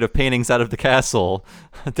the crate of paintings out of the castle.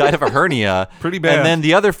 died of a hernia. Pretty bad. And then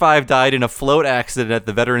the other 5 died in a float accident at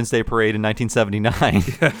the Veterans Day Parade in 1979.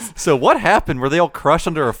 Yes. So what happened? Were they all crushed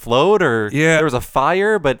under a float, or there was a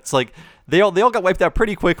fire? But it's like they all got wiped out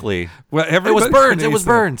pretty quickly. Well, it was Burns. It was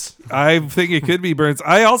Burns. I think it could be Burns.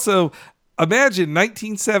 I also imagine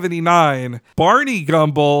 1979, Barney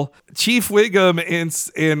Gumble, Chief Wiggum,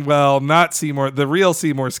 and not Seymour, the real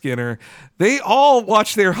Seymour Skinner. They all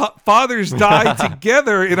watched their fathers die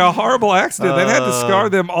together in a horrible accident. That had to scar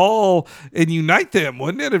them all and unite them,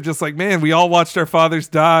 wouldn't it? Of just like, man, we all watched our fathers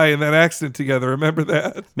die in that accident together. Remember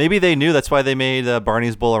that? Maybe they knew. That's why they made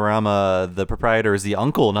Barney's Bolorama the proprietor is the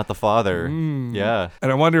uncle, not the father. Yeah.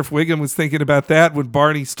 And I wonder if Wiggum was thinking about that when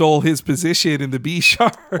Barney stole his position in the B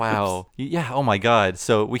Sharks. Wow. Yeah. Oh my God.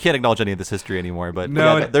 So we can't acknowledge any of this history anymore. But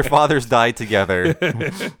no, yeah, their fathers died together.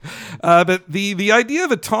 But the idea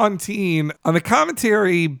of a tontine, on the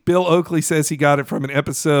commentary, Bill Oakley says he got it from an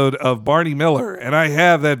episode of Barney Miller, and I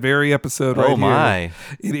have that very episode right here. Oh my!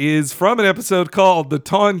 It is from an episode called The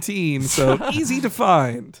Tontine, so easy to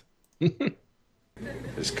find.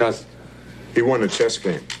 His cousin. He won a chess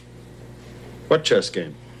game. What chess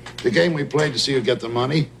game? The game we played to see who get the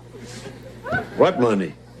money. What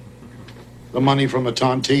money? The money from a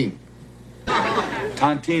tontine.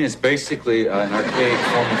 Tontine is basically an archaic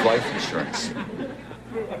form of life insurance.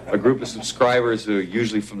 A group of subscribers who are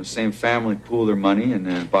usually from the same family pool their money and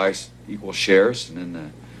then buy equal shares. And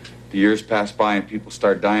then the years pass by and people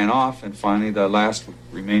start dying off. And finally, the last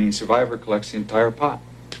remaining survivor collects the entire pot.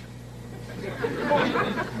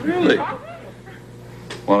 Really?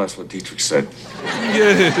 Well, that's what Dietrich said.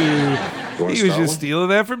 Yeah. He was just stealing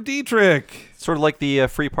that from Dietrich. Sort of like the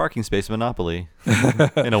free parking space Monopoly,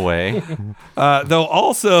 in a way. Though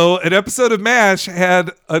also, an episode of MASH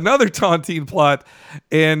had another tontine plot,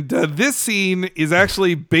 and this scene is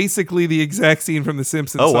actually basically the exact scene from The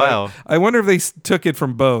Simpsons. Oh, wow. I wonder if they took it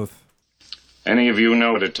from both. Any of you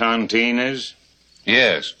know what a tontine is?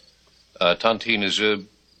 Yes. Tontine is a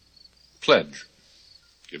pledge.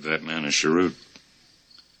 Give that man a cheroot.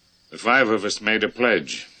 The 5 of us made a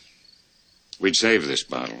pledge. We'd save this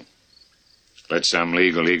bottle. Let some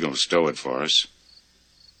legal eagle stow it for us.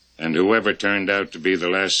 And whoever turned out to be the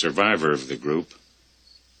last survivor of the group,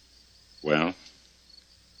 well,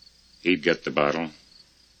 he'd get the bottle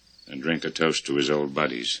and drink a toast to his old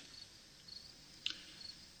buddies.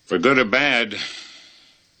 For good or bad,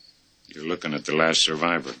 you're looking at the last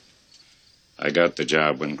survivor. I got the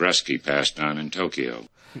job when Grusky passed on in Tokyo.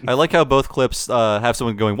 I like how both clips have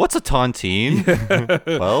someone going, "What's a tontine?"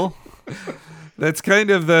 Well... That's kind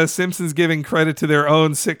of the Simpsons giving credit to their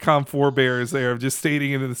own sitcom forebears there of just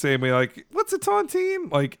stating it in the same way, like, what's a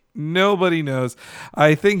tontine? Like, nobody knows.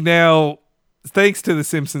 I think now, thanks to the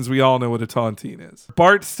Simpsons, we all know what a tontine is.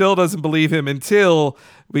 Bart still doesn't believe him until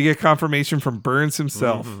we get confirmation from Burns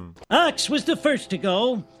himself. Ox was the first to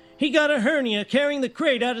go. He got a hernia carrying the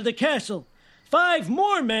crate out of the castle. 5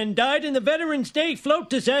 more men died in the Veterans Day float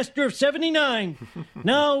disaster of 79.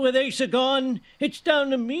 Now, with Asa gone, it's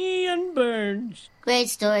down to me and Burns. Great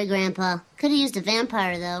story, Grandpa. Could have used a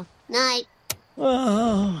vampire, though. Night.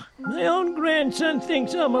 Oh, my own grandson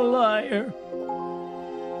thinks I'm a liar.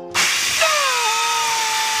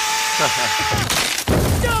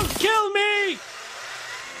 Don't kill me!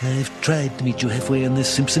 I've tried to meet you halfway on this,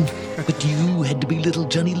 Simpson, but you had to be little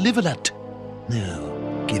Johnny Liverlot. Now,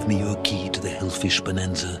 give me your key to the Hellfish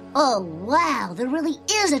Bonanza. Oh, wow. There really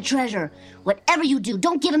is a treasure. Whatever you do,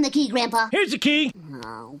 don't give him the key, Grandpa. Here's the key.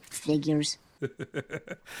 Oh, figures.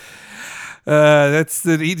 That's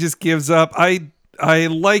that he just gives up. I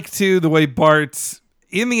like, too, the way Bart,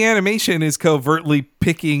 in the animation, is covertly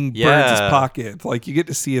picking Burns' pocket. Like, you get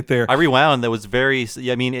to see it there. I rewound. That was very...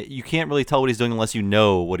 I mean, you can't really tell what he's doing unless you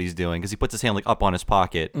know what he's doing, because he puts his hand, like, up on his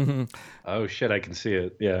pocket. Mm-hmm. Oh, shit, I can see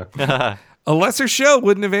it. Yeah. A lesser show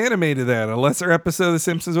wouldn't have animated that. A lesser episode of The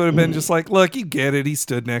Simpsons would have been just like, look, you get it. He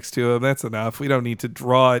stood next to him. That's enough. We don't need to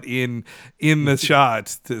draw it in the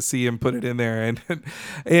shot to see him put it in there.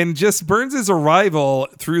 And just Burns' arrival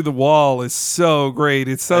through the wall is so great.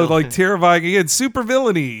 It's so like terrifying. Again, super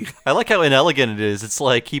villainy. I like how inelegant it is. It's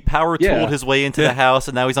like he power tooled his way into the house,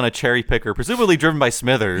 and now he's on a cherry picker, presumably driven by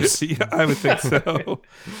Smithers. Yeah, I would think so.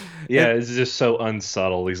 Yeah, it's just so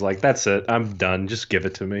unsubtle. He's like, that's it. I'm done. Just give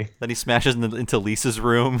it to me. Then he smashes into Lisa's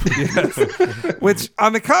room. Yes. Which,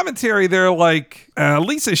 on the commentary, they're like,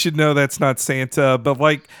 Lisa should know that's not Santa. But,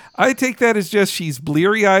 like, I take that as just she's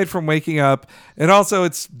bleary-eyed from waking up. And also,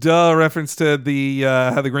 it's a reference to the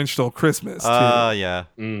How the Grinch Stole Christmas, too. Yeah.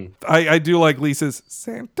 I do like Lisa's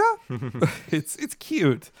Santa. It's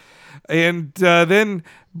cute. And then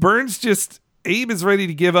Burns just... Abe is ready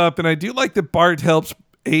to give up. And I do like that Bart helps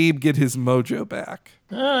Abe get his mojo back.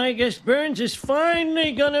 I guess Burns is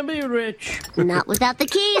finally gonna be rich. Not without the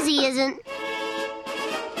keys, he isn't.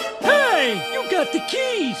 Hey, you got the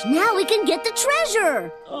keys! Now we can get the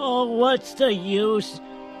treasure! Oh, what's the use?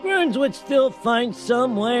 Burns would still find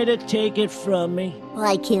some way to take it from me.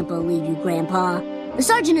 I can't believe you, Grandpa. The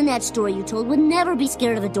sergeant in that story you told would never be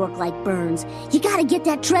scared of a dork like Burns. You gotta get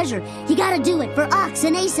that treasure. You gotta do it for Ox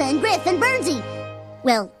and Asa and Griff and Burnsy.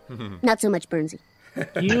 Well, not so much Burnsy.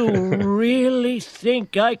 You really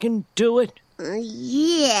think I can do it?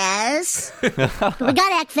 Yes. But we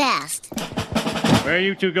gotta act fast. Where are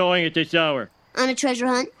you two going at this hour? On a treasure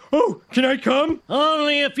hunt. Oh, can I come?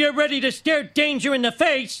 Only if you're ready to stare danger in the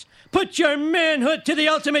face. Put your manhood to the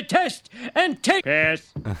ultimate test and take...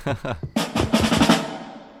 Pass.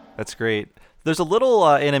 That's great. There's a little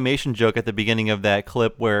animation joke at the beginning of that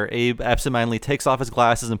clip where Abe absentmindedly takes off his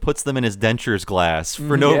glasses and puts them in his dentures glass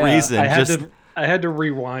for no reason. I had to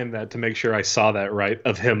rewind that to make sure I saw that right,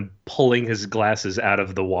 of him pulling his glasses out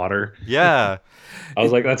of the water. Yeah. I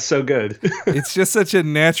was like, that's so good. It's just such a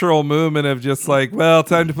natural movement of just like, well,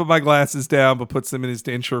 time to put my glasses down, but puts them in his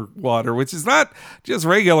denture water, which is not just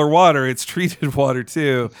regular water, it's treated water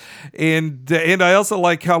too. And I also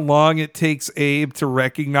like how long it takes Abe to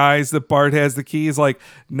recognize that Bart has the keys. Like,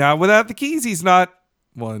 now without the keys, he's not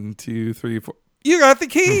 1, 2, 3, 4. You got the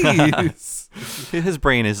keys. His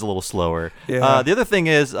brain is a little slower. Yeah. The other thing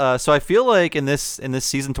is, so I feel like in this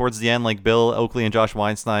season towards the end, like Bill Oakley and Josh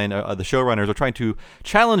Weinstein, the showrunners, are trying to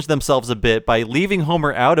challenge themselves a bit by leaving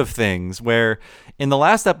Homer out of things. Where in the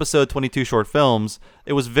last episode, 22 Short Films,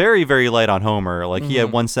 it was very, very light on Homer. Like he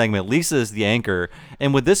had one segment, Lisa's the anchor.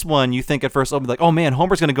 And with this one, you think at first, oh man,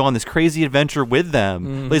 Homer's going to go on this crazy adventure with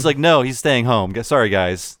them. But he's like, no, he's staying home. Sorry,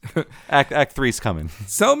 guys. Act 3's coming.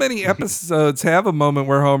 So many episodes have a moment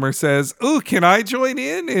where Homer says, ooh, can I join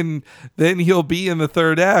in? And then he'll be in the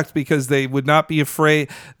third act because they would not be afraid.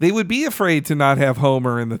 They would be afraid to not have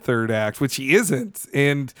Homer in the third act, which he isn't.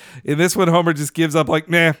 And in this one, Homer just gives up like,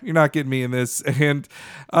 nah, you're not getting me in this. And,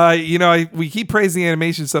 we keep praising the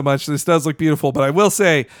animation so much. This does look beautiful, but I will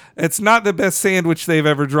say it's not the best sandwich they've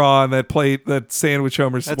ever drawn, that sandwich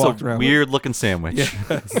Homer's walked around with. Weird looking sandwich.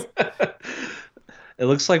 Yes. It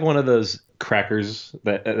looks like one of those crackers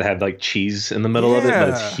that have like cheese in the middle of it, but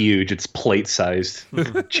it's huge. It's plate-sized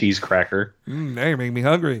cheese cracker. Now you're making me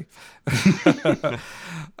hungry.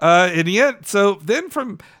 And yet, so then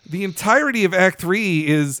from the entirety of Act 3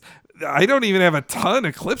 is... I don't even have a ton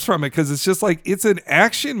of clips from it because it's just like it's an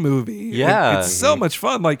action movie. Yeah. It's so much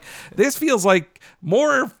fun. Like this feels like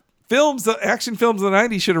more films, action films of the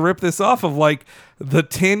 90s should have ripped this off of, like the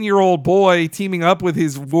 10-year-old boy teaming up with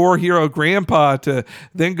his war hero grandpa to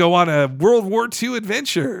then go on a World War II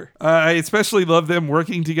adventure. I especially love them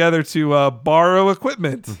working together to borrow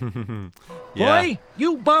equipment. Yeah. Boy,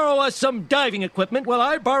 you borrow us some diving equipment while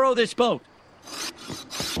I borrow this boat.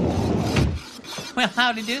 Well,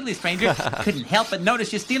 howdy doodly, stranger. Couldn't help but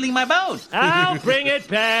notice you stealing my boat. I'll bring it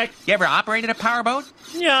back. You ever operated a powerboat?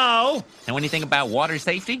 No. Know anything about water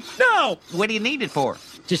safety? No. What do you need it for?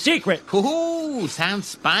 It's a secret. Ooh, sounds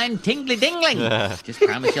spine tingly dingling. Just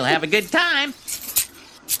promise you'll have a good time.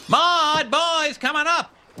 Maud, boys, come on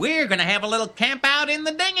up. We're gonna have a little camp out in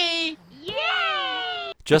the dinghy.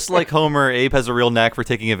 Just like Homer, Abe has a real knack for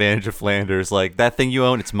taking advantage of Flanders. Like, that thing you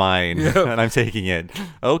own, it's mine, and I'm taking it.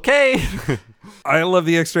 Okay. I love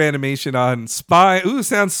the extra animation on spine. Ooh,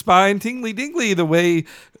 sounds spine tingly dingly. The way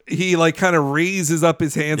he like kind of raises up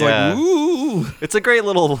his hands like, ooh. It's a great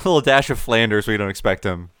little dash of Flanders where you don't expect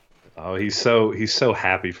him. Oh, he's so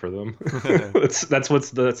happy for them. That's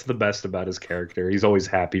the best about his character. He's always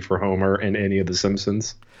happy for Homer and any of the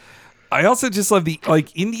Simpsons. I also just love the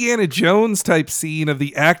like Indiana Jones type scene of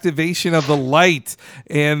the activation of the light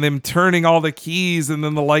and them turning all the keys and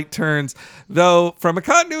then the light turns. Though from a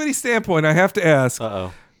continuity standpoint, I have to ask,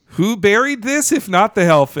 who buried this if not the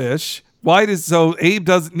Hellfish?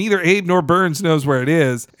 Neither Abe nor Burns knows where it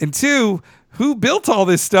is. And two, who built all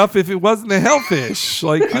this stuff if it wasn't the Hellfish?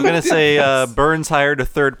 Like, I'm gonna say Burns hired a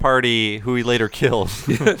third party who he later killed.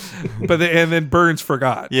 And then Burns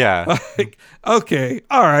forgot. Yeah. Like, okay,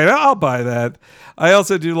 all right, I'll buy that. I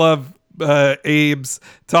also do love Abe's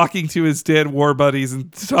talking to his dead war buddies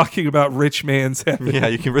and talking about rich man's heaven. Yeah,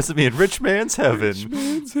 you can visit me in rich man's heaven. Rich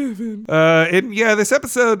man's heaven. And yeah, this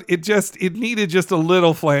episode, it needed just a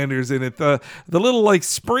little Flanders in it. The little like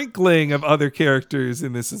sprinkling of other characters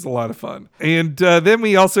in this is a lot of fun. And then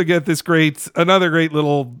we also get this another great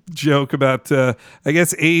little joke about, I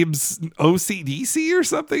guess, Abe's OCDC or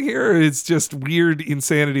something here. It's just weird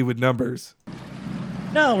insanity with numbers.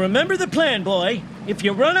 Now, remember the plan, boy. If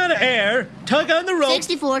you run out of air, tug on the rope.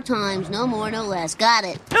 64 times, no more, no less. Got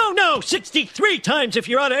it. No, 63 times if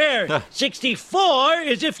you're out of air. 64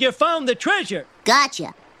 is if you found the treasure.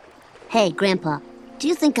 Gotcha. Hey, Grandpa, do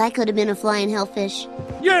you think I could have been a flying hellfish?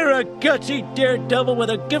 You're a gutsy daredevil with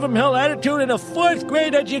a give-em-hell attitude and a 4th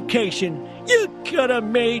grade education. You could have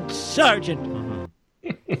made sergeant.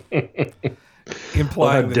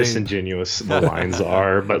 Implying how disingenuous the lines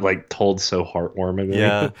are, but like told so heartwarmingly.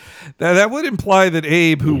 Yeah. That would imply that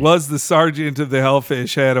Abe, who was the sergeant of the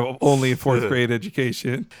Hellfish, had only a 4th grade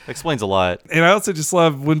education. Explains a lot. And I also just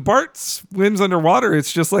love when Bart swims underwater.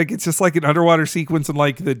 It's just like an underwater sequence in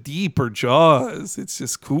like The Deep or Jaws. It's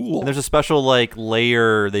just cool. And there's a special like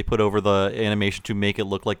layer they put over the animation to make it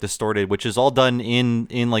look like distorted, which is all done in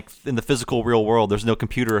the physical real world. There's no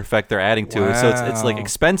computer effect they're adding to it, so it's like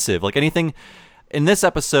expensive. Like anything. In this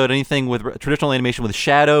episode, anything with traditional animation with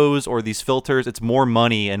shadows or these filters, it's more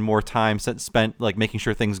money and more time spent like making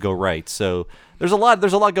sure things go right. So there's a lot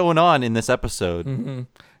going on in this episode. Mm-hmm.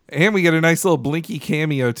 And we get a nice little Blinky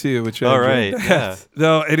cameo too, which all right, yeah.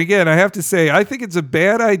 Though, and again, I have to say, I think it's a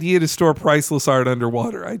bad idea to store priceless art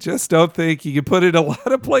underwater. I just don't think you can put it a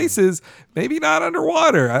lot of places. Maybe not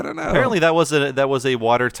underwater. I don't know. Apparently, that was a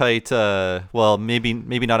watertight. Well, maybe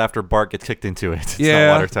not after Bart gets kicked into it. It's not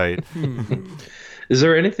watertight. Is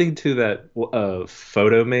there anything to that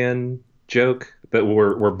Photo Man joke that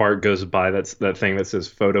where Bart goes by that thing that says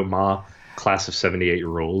Photo Ma, class of 78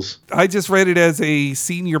 rules? I just read it as a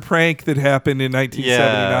senior prank that happened in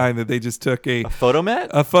 1979 that they just took a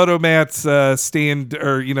photomat's stand,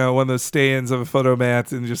 or one of those stands of a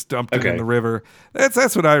photomat and just dumped it in the river.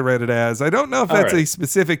 That's what I read it as. I don't know if that's a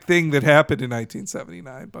specific thing that happened in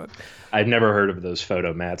 1979, but I'd never heard of those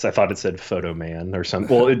photomats. I thought it said Photo Man or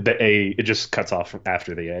something. Well, it just cuts off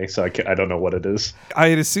after the A, so I don't know what it is. I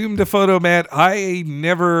had assumed a photomat.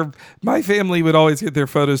 My family would always get their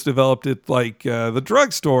photos developed at like the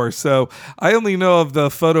drugstore, so I only know of the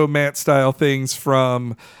photomat style things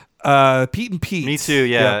from Pete and Pete. Me too,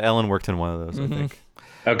 yeah. Ellen worked in one of those, I think.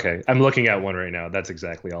 Okay, I'm looking at one right now. That's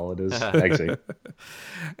exactly all it is. Actually.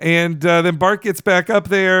 And then Bart gets back up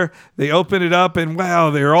there. They open it up, and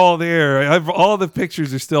wow, they're all there. All the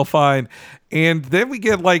pictures are still fine. And then we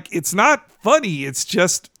get it's not funny. It's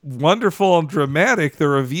just wonderful and dramatic. The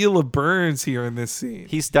reveal of Burns here in this scene.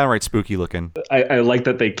 He's downright spooky looking. I like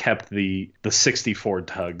that they kept the 64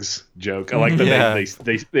 tugs joke. I like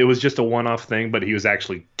that it was just a one-off thing, but he was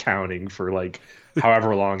actually counting for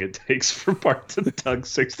however long it takes for Bart to tug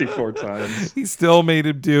 64 times. He still made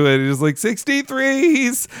him do it. He was like,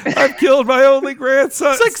 63. I've killed my only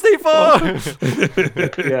grandson. 64.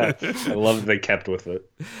 Yeah, I love that they kept with it.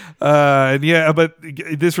 But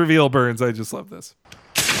this reveal, Burns, I just love this.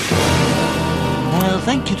 Well,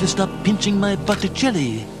 thank you to stop pinching my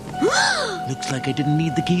Botticelli. Looks like I didn't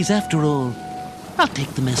need the keys after all. I'll take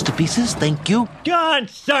the masterpieces, thank you.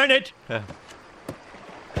 God darn it!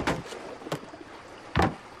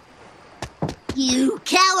 You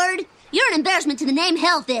coward! You're an embarrassment to the name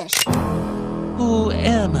Hellfish. Who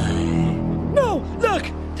am I? No, look!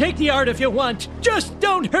 Take the art if you want. Just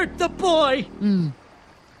don't hurt the boy.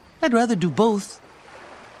 I'd rather do both.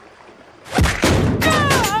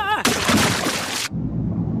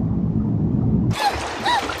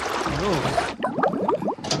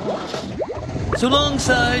 So long,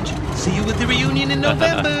 Sarge. See you at the reunion in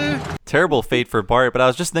November. Terrible fate for Bart, but I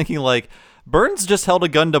was just thinking Burns just held a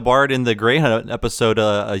gun to Bart in the Greyhound episode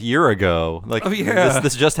a year ago.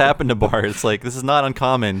 This just happened to Bart. It's this is not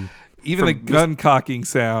uncommon. Even the gun cocking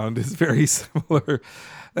sound is very similar.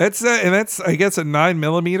 That's I guess a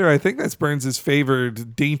 9mm. I think that's Burns'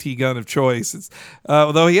 favored dainty gun of choice. It's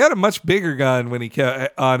although he had a much bigger gun when he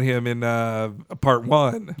kept on him in part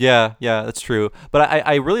 1. Yeah, that's true. But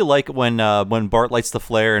I really like when Bart lights the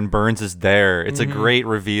flare and Burns is there. It's a great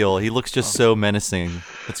reveal. He looks just so menacing.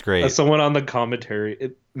 It's great. Someone on the commentary,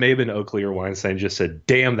 it may have been Oakley or Weinstein, just said,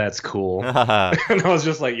 "Damn, that's cool." And I was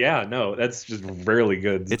just like, "Yeah, no, that's just really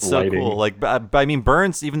good." It's lighting. So cool.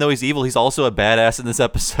 Burns, even though he's evil, he's also a badass in this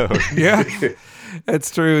episode. Yeah.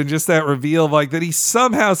 That's true, and just that reveal that he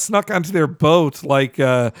somehow snuck onto their boat like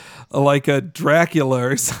a Dracula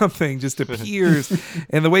or something, just appears,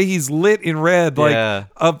 and the way he's lit in red, a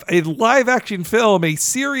live action film, a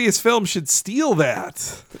serious film should steal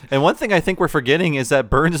that. And one thing I think we're forgetting is that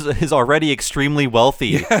Burns is already extremely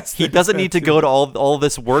wealthy. Yes, he doesn't need to go to all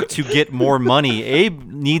this work to get more money.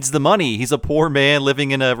 Abe needs the money. He's a poor man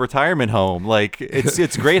living in a retirement home.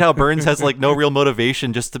 It's great how Burns has no real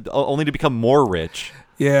motivation, just only to become more rich.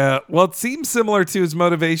 Yeah, well, it seems similar to his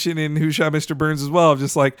motivation in Who Shot Mr. Burns as well.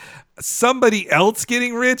 Just like somebody else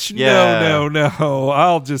getting rich. Yeah. No,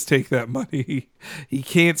 I'll just take that money. He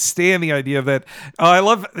can't stand the idea of that. Oh, I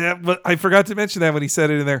love that, but I forgot to mention that when he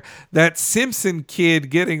said it in there. That Simpson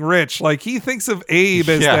kid getting rich, like he thinks of Abe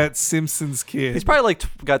as that Simpsons kid. He's probably like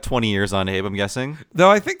got 20 years on Abe, I'm guessing.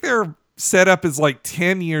 Though I think they're set up as like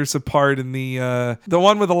 10 years apart in the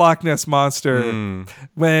one with the Loch Ness Monster.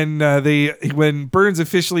 When Burns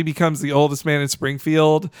officially becomes the oldest man in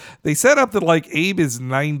Springfield, they set up that like Abe is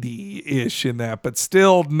 90-ish in that, but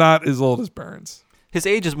still not as old as Burns. His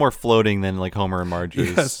age is more floating than like Homer and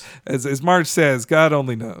Marge's. Yes, as Marge says, God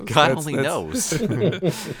only knows. God only knows.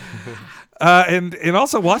 And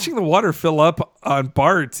also watching the water fill up on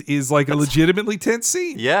Bart is like a legitimately tense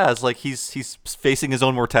scene. Yeah, it's like he's facing his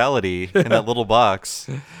own mortality in that little box.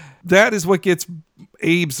 That is what gets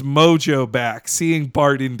Abe's mojo back, seeing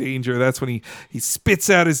Bart in danger. That's when he spits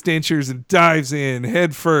out his dentures and dives in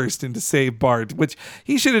head first to save Bart, which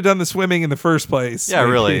he should have done the swimming in the first place. Yeah,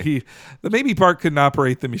 really. Maybe Bart couldn't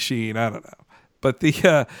operate the machine. I don't know. But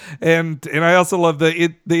and I also love they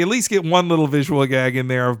at least get one little visual gag in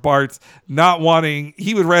there of Bart not wanting,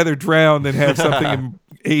 he would rather drown than have something in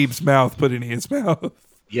Abe's mouth put in his mouth.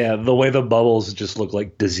 Yeah, the way the bubbles just look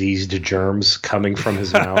like diseased germs coming from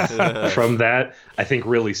his mouth from that, I think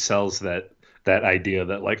really sells that idea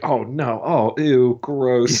that like, oh no, oh ew,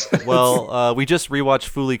 gross. Well, we just rewatched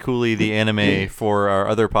Fooly Cooley, the anime, for our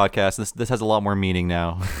other podcast. This has a lot more meaning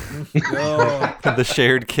now. The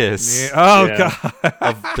shared kiss. God.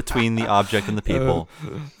 Between the object and the people.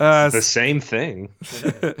 The same thing.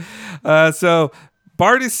 So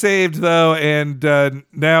Bart is saved though, and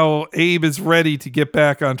now Abe is ready to get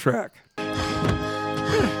back on track.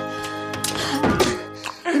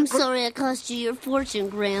 I'm sorry I cost you your fortune,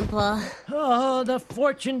 Grandpa. Oh, the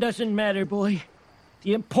fortune doesn't matter, boy.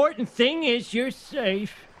 The important thing is you're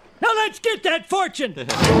safe. Now let's get that fortune! They're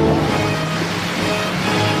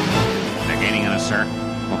gaining on us, sir.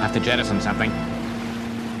 We'll have to jettison something.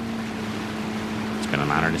 It's been an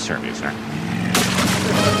honor to serve you, sir.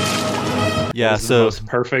 Yeah, so the most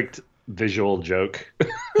perfect visual joke.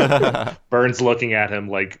 Burns looking at him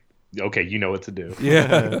like, okay, you know what to do.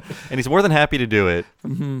 Yeah. And he's more than happy to do it.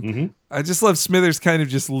 Mm-hmm. Mm-hmm. I just love Smithers' kind of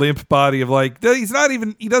just limp body of like, he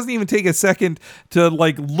doesn't even take a second to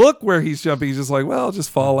like look where he's jumping. He's just like, well, I'll just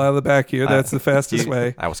fall out of the back here. That's the fastest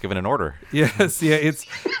way. I was given an order. Yes. Yeah.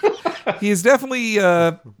 He is definitely,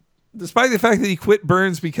 despite the fact that he quit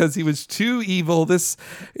Burns because he was too evil,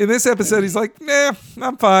 in this episode he's like, nah,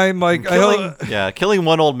 I'm fine. Like, killing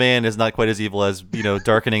one old man is not quite as evil as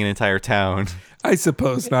darkening an entire town. I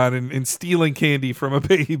suppose not, and stealing candy from a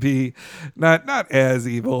baby, not as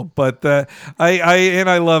evil. But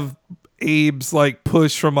I love Abe's like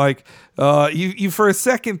push from like you for a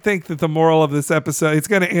second think that the moral of this episode, it's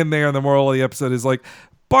going to end there, and the moral of the episode is like,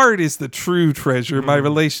 Bart is the true treasure. My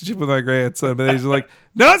relationship with my grandson, but he's like,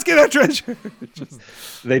 no, let's get that treasure.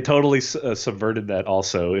 They totally subverted that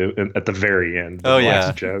also at the very end. The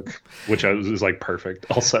last joke, which was like perfect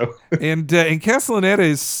also. And Castellaneta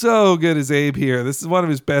is so good as Abe here. This is one of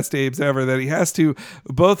his best Abes ever, that he has to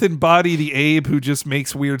both embody the Abe who just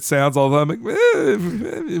makes weird sounds all the time, like,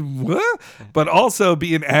 what? But also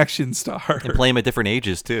be an action star. And play him at different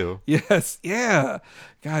ages too. Yes. Yeah.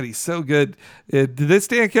 God, he's so good. This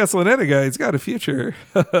Dan Castellaneta guy, he's got a future.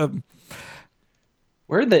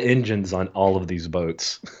 Where are the engines on all of these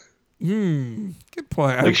boats? Good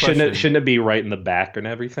point. Like, shouldn't it be right in the back and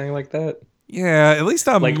everything like that? Yeah, at least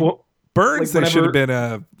on Burns, there should have been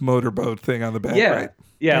a motorboat thing on the back, yeah, right?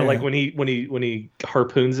 Yeah, like when he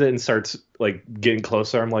harpoons it and starts like getting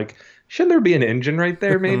closer, I'm like, shouldn't there be an engine right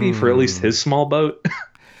there maybe for at least his small boat?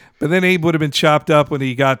 But then Abe would have been chopped up when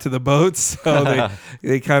he got to the boats, so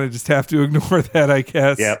they kind of just have to ignore that, I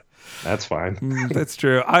guess. Yep. That's fine. That's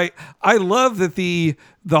true. I love that the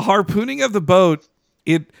harpooning of the boat,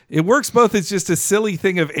 it works both as just a silly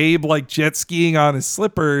thing of Abe like jet skiing on his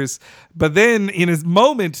slippers, but then in his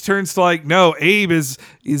moment turns to like, no, Abe is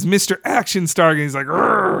Mr. Action Star, and he's like,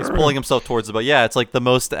 "Rrr." He's pulling himself towards the boat. Yeah, it's like the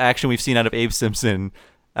most action we've seen out of Abe Simpson,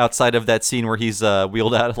 outside of that scene where he's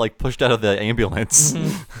wheeled out, like pushed out of the ambulance.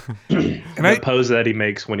 And the pose that he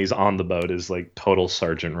makes when he's on the boat is like total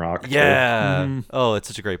Sergeant Rock. Yeah. Mm-hmm. Oh, it's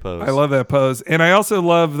such a great pose. I love that pose. And I also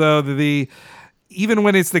love though even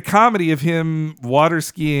when it's the comedy of him water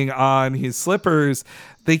skiing on his slippers,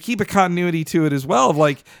 they keep a continuity to it as well. Of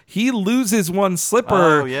like he loses one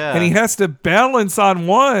slipper, and he has to balance on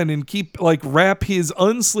one and keep like wrap his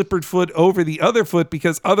unslippered foot over the other foot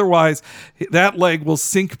because otherwise that leg will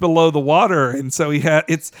sink below the water. And so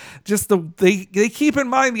it's just they keep in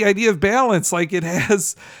mind the idea of balance. Like it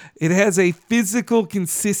has a physical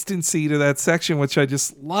consistency to that section, which I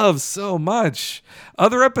just love so much.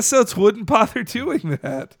 Other episodes wouldn't bother doing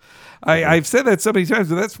that. I've said that so many times,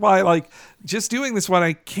 but that's why, like, just doing this one,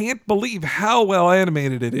 I can't believe how well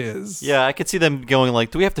animated it is. Yeah, I could see them going like,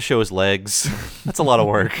 do we have to show his legs? That's a lot of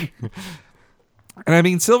work. And I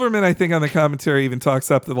mean, Silverman, I think on the commentary even talks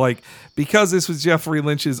up that, like, because this was Jeffrey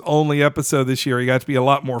Lynch's only episode this year, he got to be a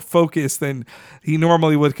lot more focused than he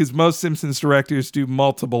normally would, because most Simpsons directors do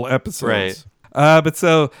multiple episodes. Right. But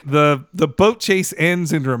so the boat chase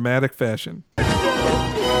ends in dramatic fashion.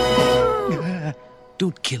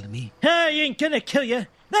 Don't kill me. I ain't gonna kill you.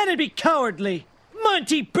 That'd be cowardly.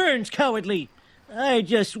 Monty Burns cowardly. I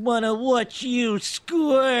just wanna watch you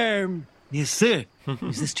squirm. Yes, sir.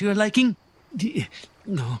 Is this to your liking?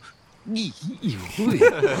 No.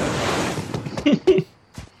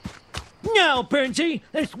 Now, Burnsy,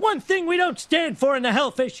 there's one thing we don't stand for in the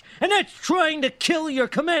Hellfish, and that's trying to kill your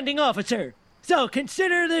commanding officer. So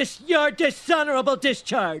consider this your dishonorable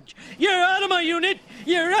discharge. You're out of my unit,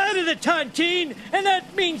 you're out of the Tontine, and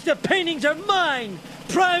that means the paintings are mine.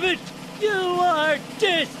 Private, you are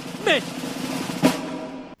dismissed.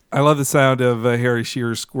 I love the sound of Harry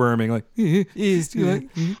Shearer squirming. Like,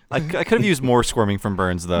 I could have used more squirming from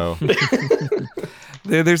Burns, though.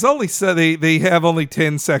 There's only they have only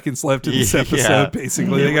 10 seconds left in this episode.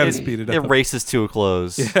 Basically, they got to speed it up. It races to a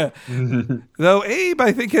close. Yeah. Though Abe,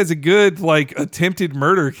 I think, has a good like attempted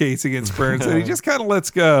murder case against Burns that he just kind of lets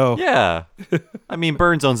go. Yeah. I mean,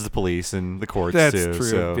 Burns owns the police and the courts That's too. true.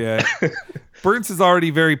 So. Yeah. Burns has already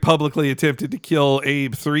very publicly attempted to kill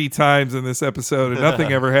Abe 3 times in this episode, and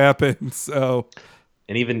nothing ever happened. So.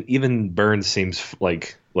 And even Burns seems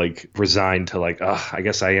like resigned to like, I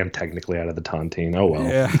guess I am technically out of the Tontine. Oh well.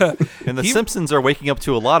 Yeah. And the Simpsons are waking up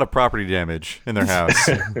to a lot of property damage in their house.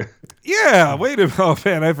 Yeah, wait a minute. Oh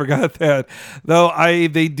man, I forgot that. Though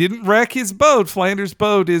they didn't wreck his boat. Flanders'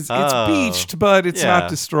 boat it's beached, but it's not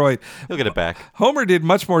destroyed. He'll get it back. Homer did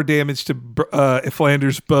much more damage to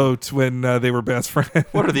Flanders' boat when they were best friends.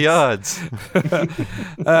 What are the odds?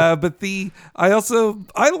 But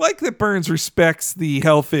I like that Burns respects the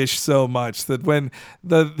Hellfish so much that when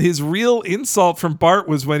his real insult from Bart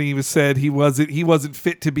was when he was said he wasn't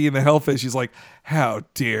fit to be in the Hellfish. He's like, how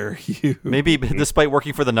dare you? Maybe despite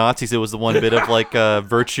working for the Nazis, it was the one bit of like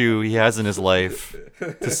virtue he has in his life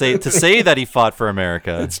to say that he fought for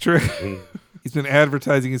America. That's true. He's been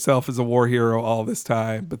advertising himself as a war hero all this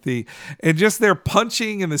time, but just their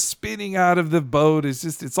punching and the spinning out of the boat is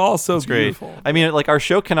just, it's all so beautiful. Great. I mean, like our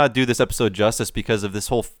show cannot do this episode justice because of this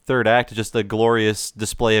whole third act, just a glorious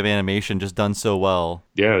display of animation just done so well.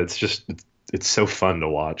 Yeah, it's so fun to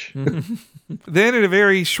watch. Then in a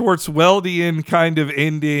very Schwartzweldian kind of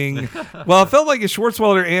ending, well, it felt like a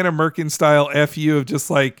Schwartzwelder Anna Merkin style FU of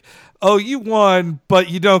just like, oh, you won, but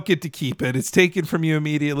you don't get to keep it. It's taken from you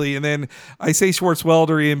immediately. And then I say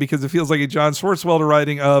Schwartzwelderian because it feels like a John Schwartzwelder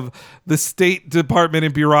writing of the State Department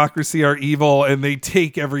and bureaucracy are evil and they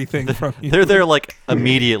take everything from you. They're there like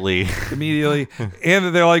immediately.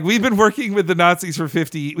 And they're like, we've been working with the Nazis for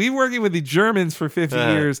 50, we've been working with the Germans for 50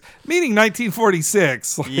 years, meaning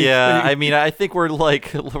 1946. Like, yeah, I mean, I think we're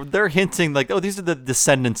like, they're hinting like, oh, these are the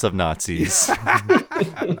descendants of Nazis.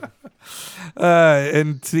 But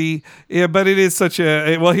it is such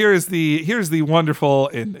a well. Here's the wonderful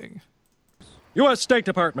ending. U.S. State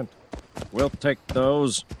Department. We'll take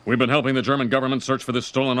those. We've been helping the German government search for this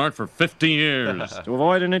stolen art for 50 years. To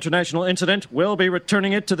avoid an international incident, we'll be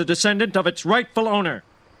returning it to the descendant of its rightful owner.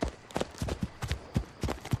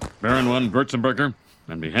 Baron von Würzenberger,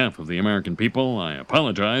 on behalf of the American people, I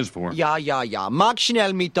apologize for... Ja. Mag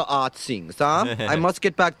schnell mit der Art things, huh? I must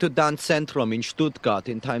get back to Danzentrum in Stuttgart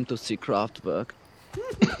in time to see Kraftwerk.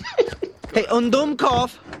 Hey, und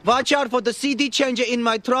Dummkopf, watch out for the CD changer in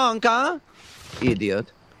my trunk, huh?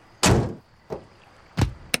 Idiot.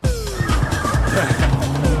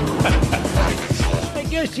 I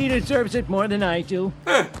guess he deserves it more than I do.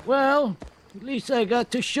 Well, at least I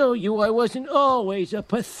got to show you I wasn't always a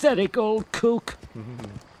pathetic old kook.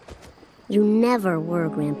 You never were,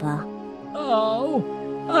 Grandpa. Oh,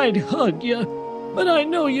 I'd hug you, but I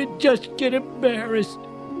know you'd just get embarrassed.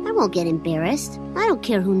 I won't get embarrassed. I don't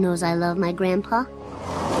care who knows I love my grandpa.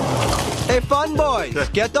 Hey, fun boys,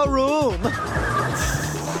 get a room.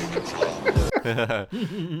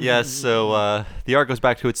 Yes, so the art goes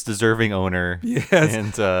back to its deserving owner. Yes.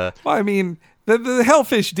 And well, I mean, The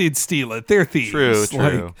Hellfish did steal it. They're thieves.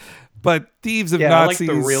 True. But thieves of Yeah, Nazis,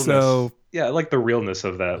 I like the realness. so... Yeah, I like the realness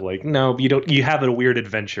of that. Like, no, you have a weird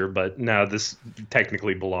adventure, but no, this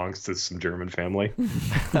technically belongs to some German family.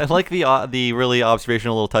 I like the really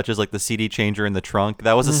observational little touches, like the CD changer in the trunk.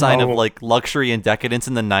 That was a sign of like luxury and decadence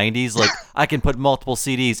in the 90s. Like, I can put multiple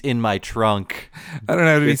CDs in my trunk. I don't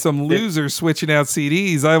have to be some loser switching out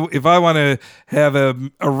CDs. If I want to have a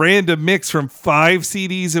random mix from 5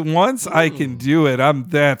 CDs at once, I can do it. I'm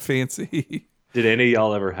that fancy. Did any of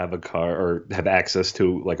y'all ever have a car or have access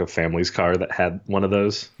to like a family's car that had one of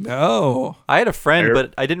those? No. I had a friend,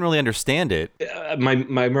 but I didn't really understand it. I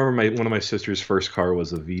remember one of my sister's first car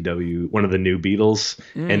was a VW, one of the new Beetles,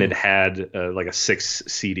 and it had like a 6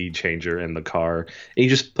 CD changer in the car. And you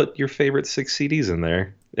just put your favorite 6 CDs in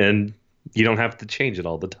there, and you don't have to change it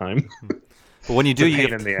all the time. But when you do, you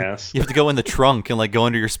have to go in the trunk and like go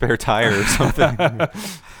under your spare tire or something.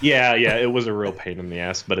 Yeah, it was a real pain in the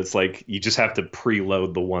ass, but it's like you just have to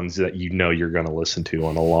preload the ones that you know you're going to listen to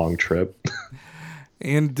on a long trip.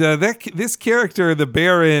 And this character, the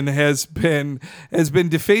Baron, has been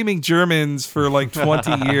defaming Germans for like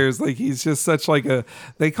 20 years. Like, he's just such like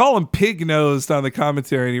they call him pig-nosed on the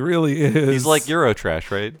commentary, and he really is. He's like Eurotrash,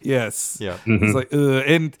 right? Yes. Yeah. He's like,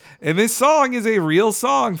 and this song is a real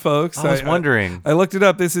song, folks. I was wondering. I looked it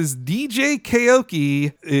up. This is DJ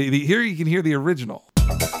Kaoki. Here you can hear the original.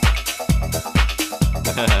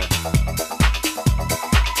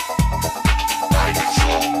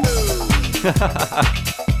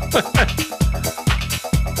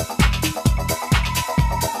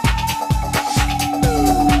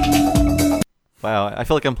 Wow, I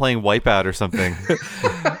feel like I'm playing Wipeout or something.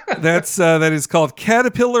 That is called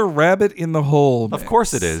Caterpillar Rabbit in the Hole. Of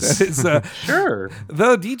course it is. That is sure.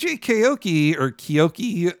 Though DJ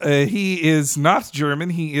Kaoki, he is not German.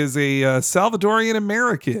 He is a Salvadorian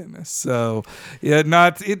American. So yeah,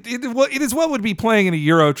 it is what would be playing in a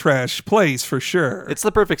Eurotrash place for sure. It's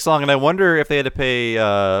the perfect song, and I wonder if they had to pay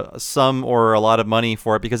some or a lot of money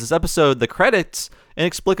for it, because this episode, the credits.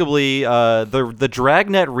 Inexplicably, the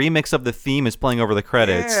Dragnet remix of the theme is playing over the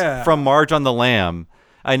credits from Marge on the Lamb.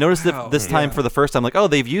 I noticed it this time for the first time, like, oh,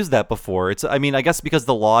 they've used that before. I guess because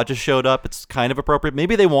the law just showed up, it's kind of appropriate.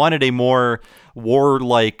 Maybe they wanted a more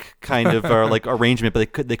war-like kind of like arrangement,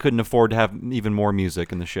 but they couldn't afford to have even more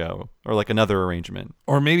music in the show, or like another arrangement.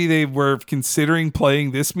 Or maybe they were considering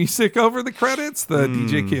playing this music over the credits, the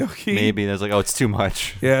DJ Kaoki. Maybe there's like, oh, it's too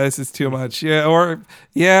much. Yeah, this is too much. Yeah, or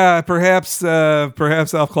perhaps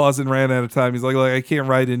Alf Clausen ran out of time. He's like, I can't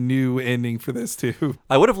write a new ending for this too.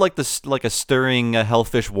 I would have liked this like a stirring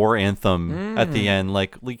Hellfish war anthem at the end,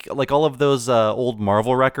 like all of those old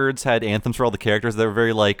Marvel records had anthems for all the characters that were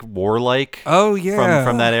very like warlike. Oh yeah,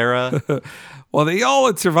 from that era. Well, they all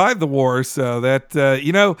had survived the war, so that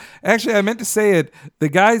actually, I meant to say it. The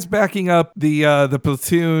guys backing up the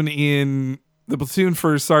platoon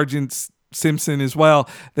for Sergeant Simpson as well,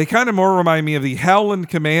 they kind of more remind me of the Howland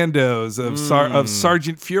Commandos of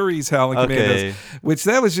Sergeant Fury's Howland Commandos, which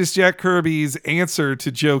that was just Jack Kirby's answer to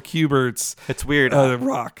Joe Kubert's. It's weird.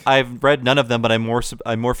 Rock. I've read none of them, but I'm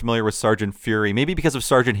more familiar with Sergeant Fury, maybe because of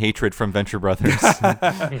Sergeant Hatred from Venture Brothers.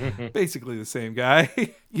 Basically the same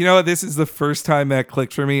guy. You know what? This is the first time that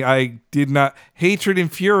clicked for me. I did not. Hatred and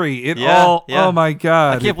Fury. Oh my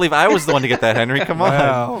God. I can't believe I was the one to get that, Henry. Come on.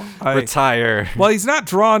 Wow. Retire. Well, he's not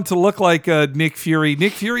drawn to look like Nick Fury.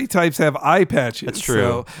 Nick Fury types have eye patches. That's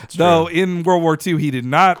true. Though in World War II, he did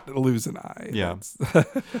not lose an eye. Yeah.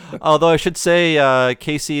 Although I should say,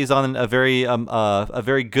 Casey is on a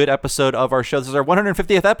very good episode of our show. This is our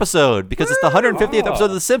 150th episode, because it's the 150th episode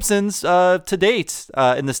of The Simpsons to date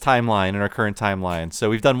in this timeline, in our current timeline. So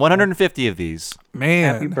we've done 150 of these.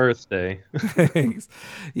 Man, happy birthday. Thanks.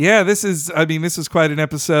 Yeah, this is quite an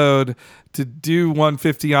episode to do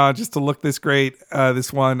 150 on, just to look this great.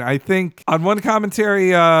 This one, I think on one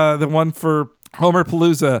commentary, the one for Homer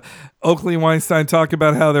Palooza, Oakley and Weinstein talk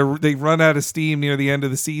about how they run out of steam near the end of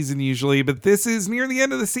the season usually, but this is near the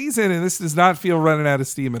end of the season, and this does not feel running out of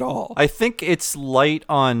steam at all. I think it's light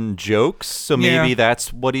on jokes, so maybe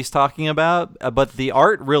that's what he's talking about. But the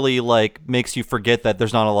art really like makes you forget that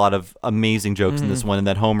there's not a lot of amazing jokes in this one, and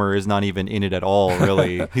that Homer is not even in it at all.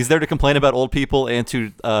 Really, he's there to complain about old people and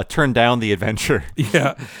to turn down the adventure.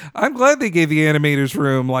 Yeah, I'm glad they gave the animators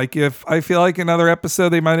room. Like, if I feel like another episode,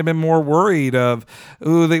 they might have been more worried of,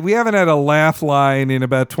 we haven't had a laugh line in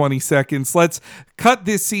about 20 seconds. Let's cut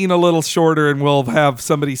this scene a little shorter and we'll have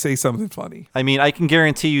somebody say something funny. I mean, I can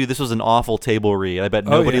guarantee you this was an awful table read. I bet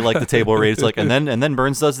nobody liked the table read. It's like, and then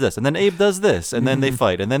Burns does this, and then Abe does this, and then they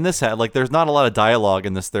fight, and then this there's not a lot of dialogue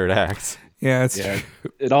in this third act. Yeah, it's true.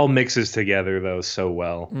 It all mixes together though so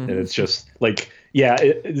well, Mhm. and it's just like,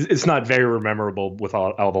 it's not very memorable with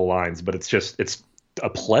all the lines, but it's a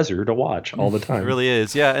pleasure to watch all the time. It really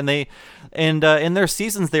is, yeah. And in their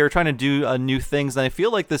seasons they were trying to do new things, and I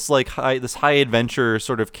feel like this high adventure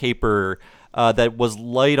sort of caper that was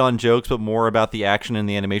light on jokes but more about the action and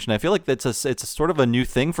the animation. I feel like it's a sort of a new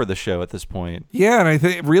thing for the show at this point. Yeah, and I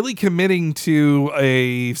think really committing to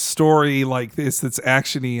a story like this that's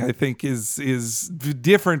actiony, I think is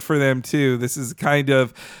different for them too. This is kind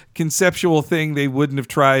of conceptual thing they wouldn't have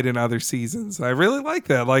tried in other seasons. I really like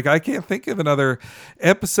that. Like, I can't think of another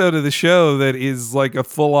episode of the show that is like a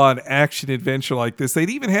full-on action adventure like this. They'd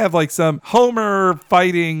even have like some Homer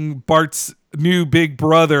fighting Bart's new big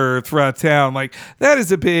brother throughout town. Like, that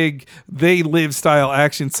is a big They Live style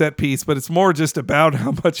action set piece, but it's more just about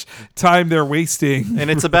how much time they're wasting.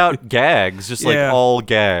 And it's about gags, just like all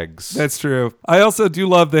gags. That's true. I also do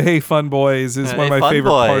love the "Hey Fun Boys" is one of my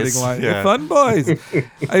favorite parting lines. Yeah. Hey Fun Boys.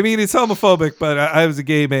 I mean, it's homophobic, but I was a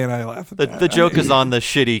gay man. I laugh at that. The joke is on the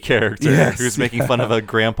shitty character Yes, who's making fun of a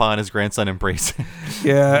grandpa and his grandson embracing.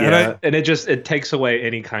 Yeah, and it takes away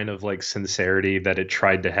any kind of like sincerity that it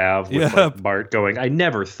tried to have with like Bart going, "I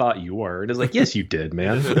never thought you were." And it's like, yes, you did,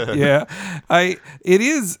 man. Yeah, it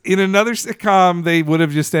is in another sitcom they would have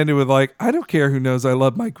just ended with like, "I don't care who knows I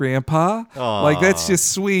love my grandpa." Aw. Like, that's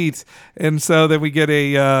just sweet. And so then we get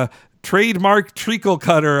a trademark treacle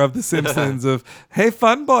cutter of The Simpsons of "Hey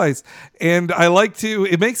Fun Boys." And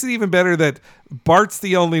it makes it even better that Bart's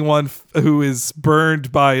the only one who is burned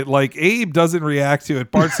by it. Like, Abe doesn't react to it.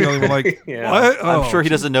 Bart's the only one like, what? I'm sure he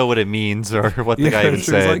doesn't know what it means or what the guy even He's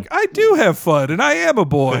said. like, I do have fun and I am a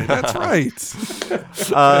boy. That's right.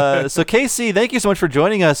 So Casey, thank you so much for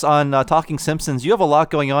joining us on Talking Simpsons. You have a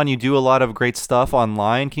lot going on. You do a lot of great stuff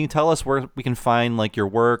online. Can you tell us where we can find like your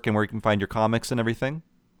work and where you can find your comics and everything?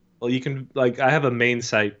 Well, you can, like, I have a main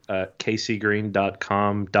site,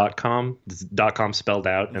 caseygreen.com, .com spelled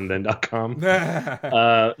out and then .com.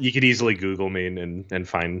 You could easily Google me and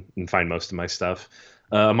find most of my stuff.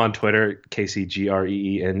 I'm on Twitter,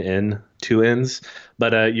 CaseyGreenN, 2 N's.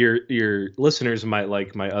 But your listeners might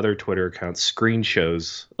like my other Twitter account, Screen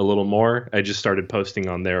Shows, a little more. I just started posting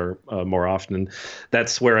on there more often.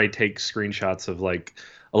 That's where I take screenshots of like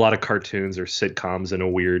a lot of cartoons or sitcoms in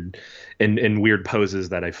weird poses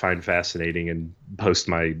that I find fascinating and post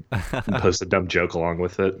a dumb joke along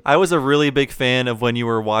with it. I was a really big fan of when you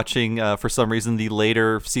were watching, for some reason, the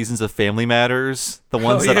later seasons of Family Matters, the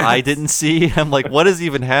ones that I didn't see. I'm like, what is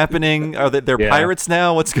even happening? Are they're pirates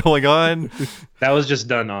now? What's going on? That was just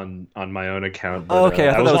done on my own account. But, I thought I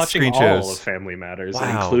was that was watching Screen all Shows. of Family Matters,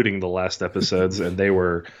 Wow. including the last episodes, and they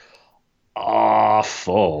were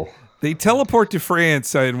awful. They teleport to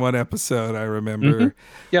France in one episode, I remember. Mm-hmm.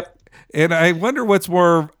 Yep. And I wonder what's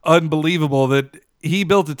more unbelievable, that he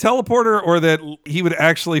built a teleporter or that he would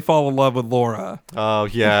actually fall in love with Laura. Oh,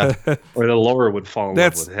 yeah. Or that Laura would fall in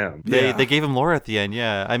love with him. They gave him Laura at the end,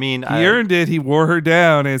 yeah. I mean, He earned it. He wore her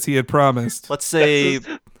down as he had promised. Let's say...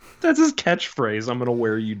 That's his catchphrase. I'm going to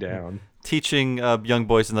wear you down. Teaching young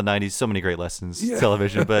boys in the 90s so many great lessons, Yeah.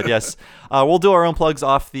 television. But yes, we'll do our own plugs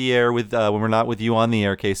off the air with when we're not with you on the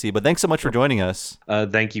air, Casey. But thanks so much for joining us.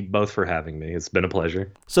 Thank you both for having me. It's been a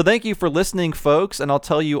pleasure. So thank you for listening, folks. And I'll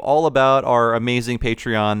tell you all about our amazing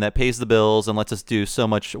Patreon that pays the bills and lets us do so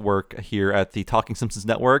much work here at the Talking Simpsons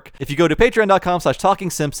Network. If you go to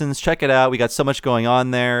patreon.com/TalkingSimpsons, check it out. We got so much going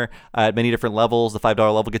on there at many different levels. The $5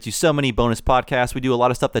 level gets you so many bonus podcasts. We do a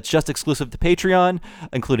lot of stuff that's just exclusive to Patreon,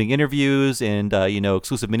 including interviews and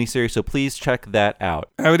exclusive miniseries. So please check that out.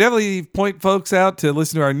 I would definitely point folks out to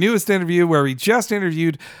listen to our newest interview where we just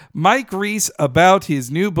interviewed Mike Reese about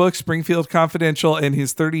his new book, Springfield Confidential, and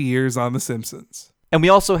his 30 years on The Simpsons. And we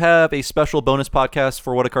also have a special bonus podcast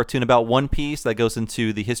for What a Cartoon about One Piece that goes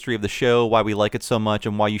into the history of the show, why we like it so much,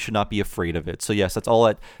 and why you should not be afraid of it. So yes, that's all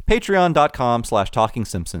at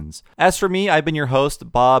patreon.com/TalkingSimpsons. As for me, I've been your host,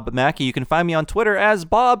 Bob Mackey. You can find me on Twitter as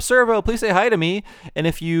Bob Servo. Please say hi to me. And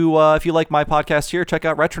if you like my podcast here, check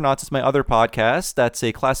out Retronauts. It's my other podcast. That's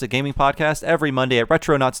a classic gaming podcast every Monday at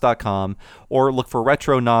retronauts.com, or look for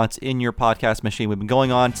Retronauts in your podcast machine. We've been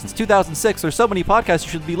going on since 2006. There's so many podcasts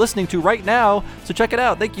you should be listening to right now. So check it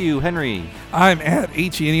out. Thank you, Henry. I'm at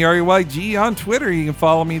HENRYG on Twitter. You can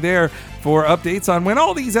follow me there for updates on when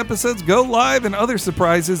all these episodes go live and other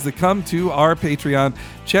surprises that come to our Patreon.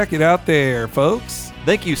 Check it out there, folks.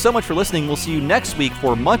 Thank you so much for listening. We'll see you next week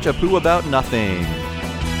for Much Ado About Nothing.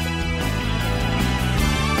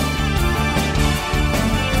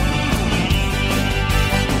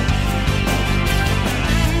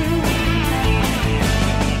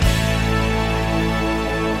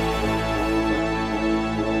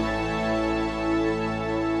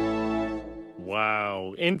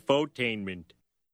 infotainment.